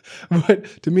 but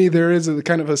to me, there is a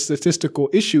kind of a statistical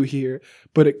issue here,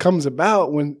 but it comes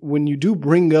about when you do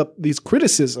bring up these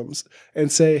criticisms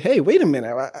and say, hey, wait a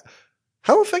minute,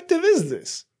 how effective is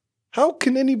this? How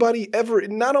can anybody ever,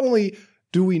 not only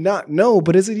do we not know,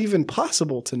 but is it even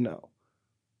possible to know?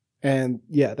 And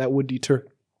yeah, that would deter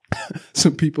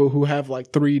some people who have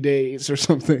like 3 days or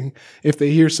something. If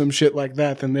they hear some shit like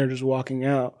that, then they're just walking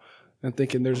out and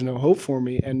thinking there's no hope for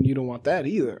me. And you don't want that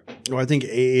either. Well, I think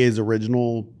AA's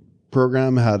original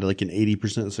program had like an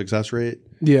 80% success rate.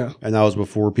 Yeah. And that was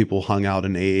before people hung out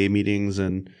in AA meetings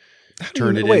and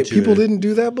turned it Wait, into people didn't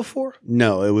do that before?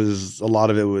 No, it was a lot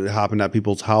of it would happen at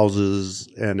people's houses,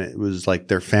 and it was like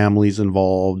their families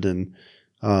involved, and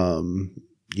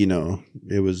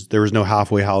there was no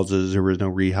halfway houses, there was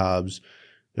no rehabs,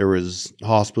 there was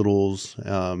hospitals,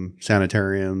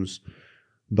 sanitariums,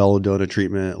 belladonna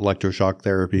treatment, electroshock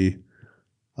therapy,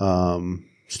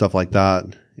 stuff like that.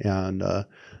 And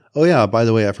oh yeah, by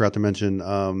the way, I forgot to mention,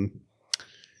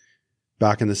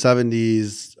 back in the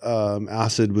 70s,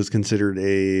 acid was considered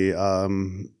it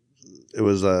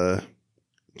was a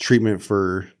treatment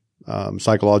for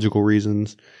psychological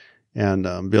reasons. And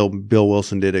Bill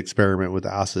Wilson did experiment with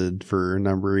acid for a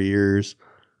number of years.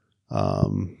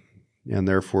 And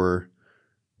therefore,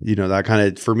 that kind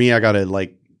of, for me, I got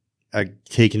to I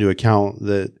take into account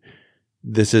that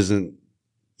this isn't,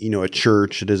 a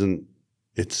church.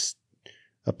 It's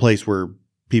a place where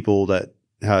people that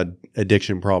had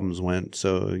addiction problems went.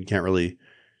 So you can't really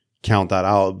count that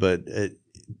out. But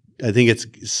I think it's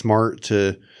smart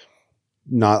to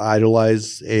not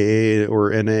idolize AA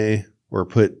or NA or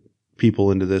put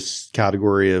people into this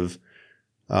category of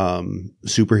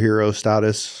superhero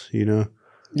status,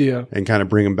 Yeah. and kind of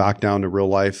bring them back down to real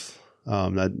life.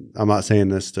 I'm not saying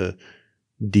this to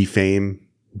defame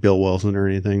Bill Wilson or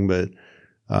anything, but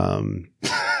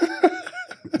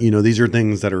these are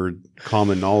things that are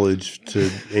common knowledge to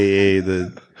AA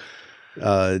that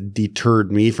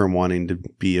deterred me from wanting to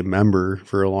be a member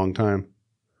for a long time.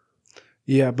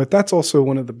 Yeah, but that's also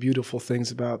one of the beautiful things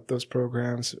about those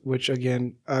programs, which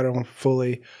again, I don't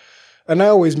fully, and I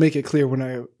always make it clear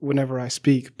whenever I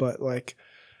speak, but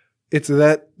it's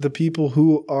that the people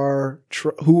who are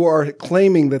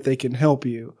claiming that they can help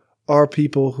you are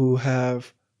people who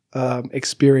have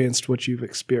experienced what you've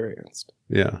experienced.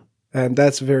 Yeah. And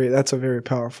that's a very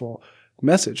powerful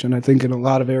message. And I think in a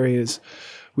lot of areas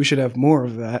we should have more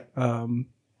of that.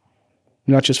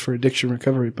 Not just for addiction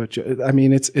recovery, but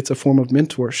it's a form of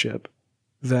mentorship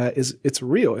that it's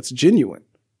real. It's genuine,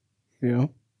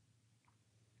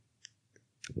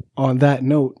 On that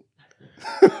note.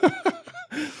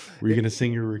 Were you going to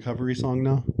sing your recovery song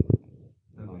now?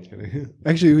 No, I'm kidding.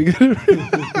 Actually, we got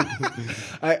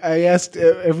I asked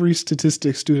every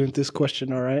statistics student this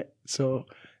question, all right? So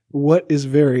what is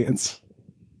variance?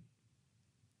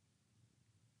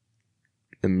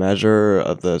 The measure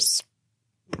of the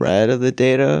spread of the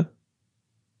data?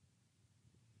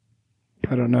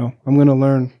 I don't know. I'm going to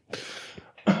learn.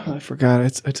 I forgot.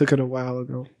 I took it a while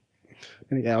ago.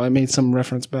 And yeah, I made some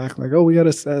reference back we got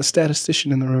a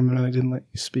statistician in the room and I didn't let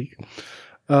you speak.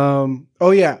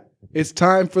 Oh yeah. It's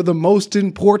time for the most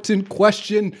important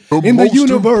question in the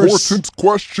universe. The most important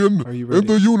question in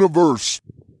the universe.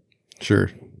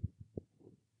 Sure.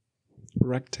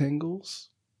 Rectangles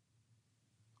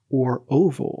or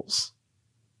ovals?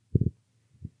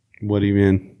 What do you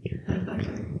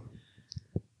mean?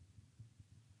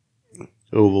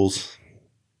 Ovals.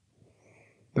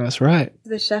 That's right.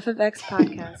 The Chef of X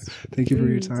podcast. Thank you for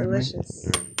your time. Delicious.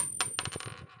 Man.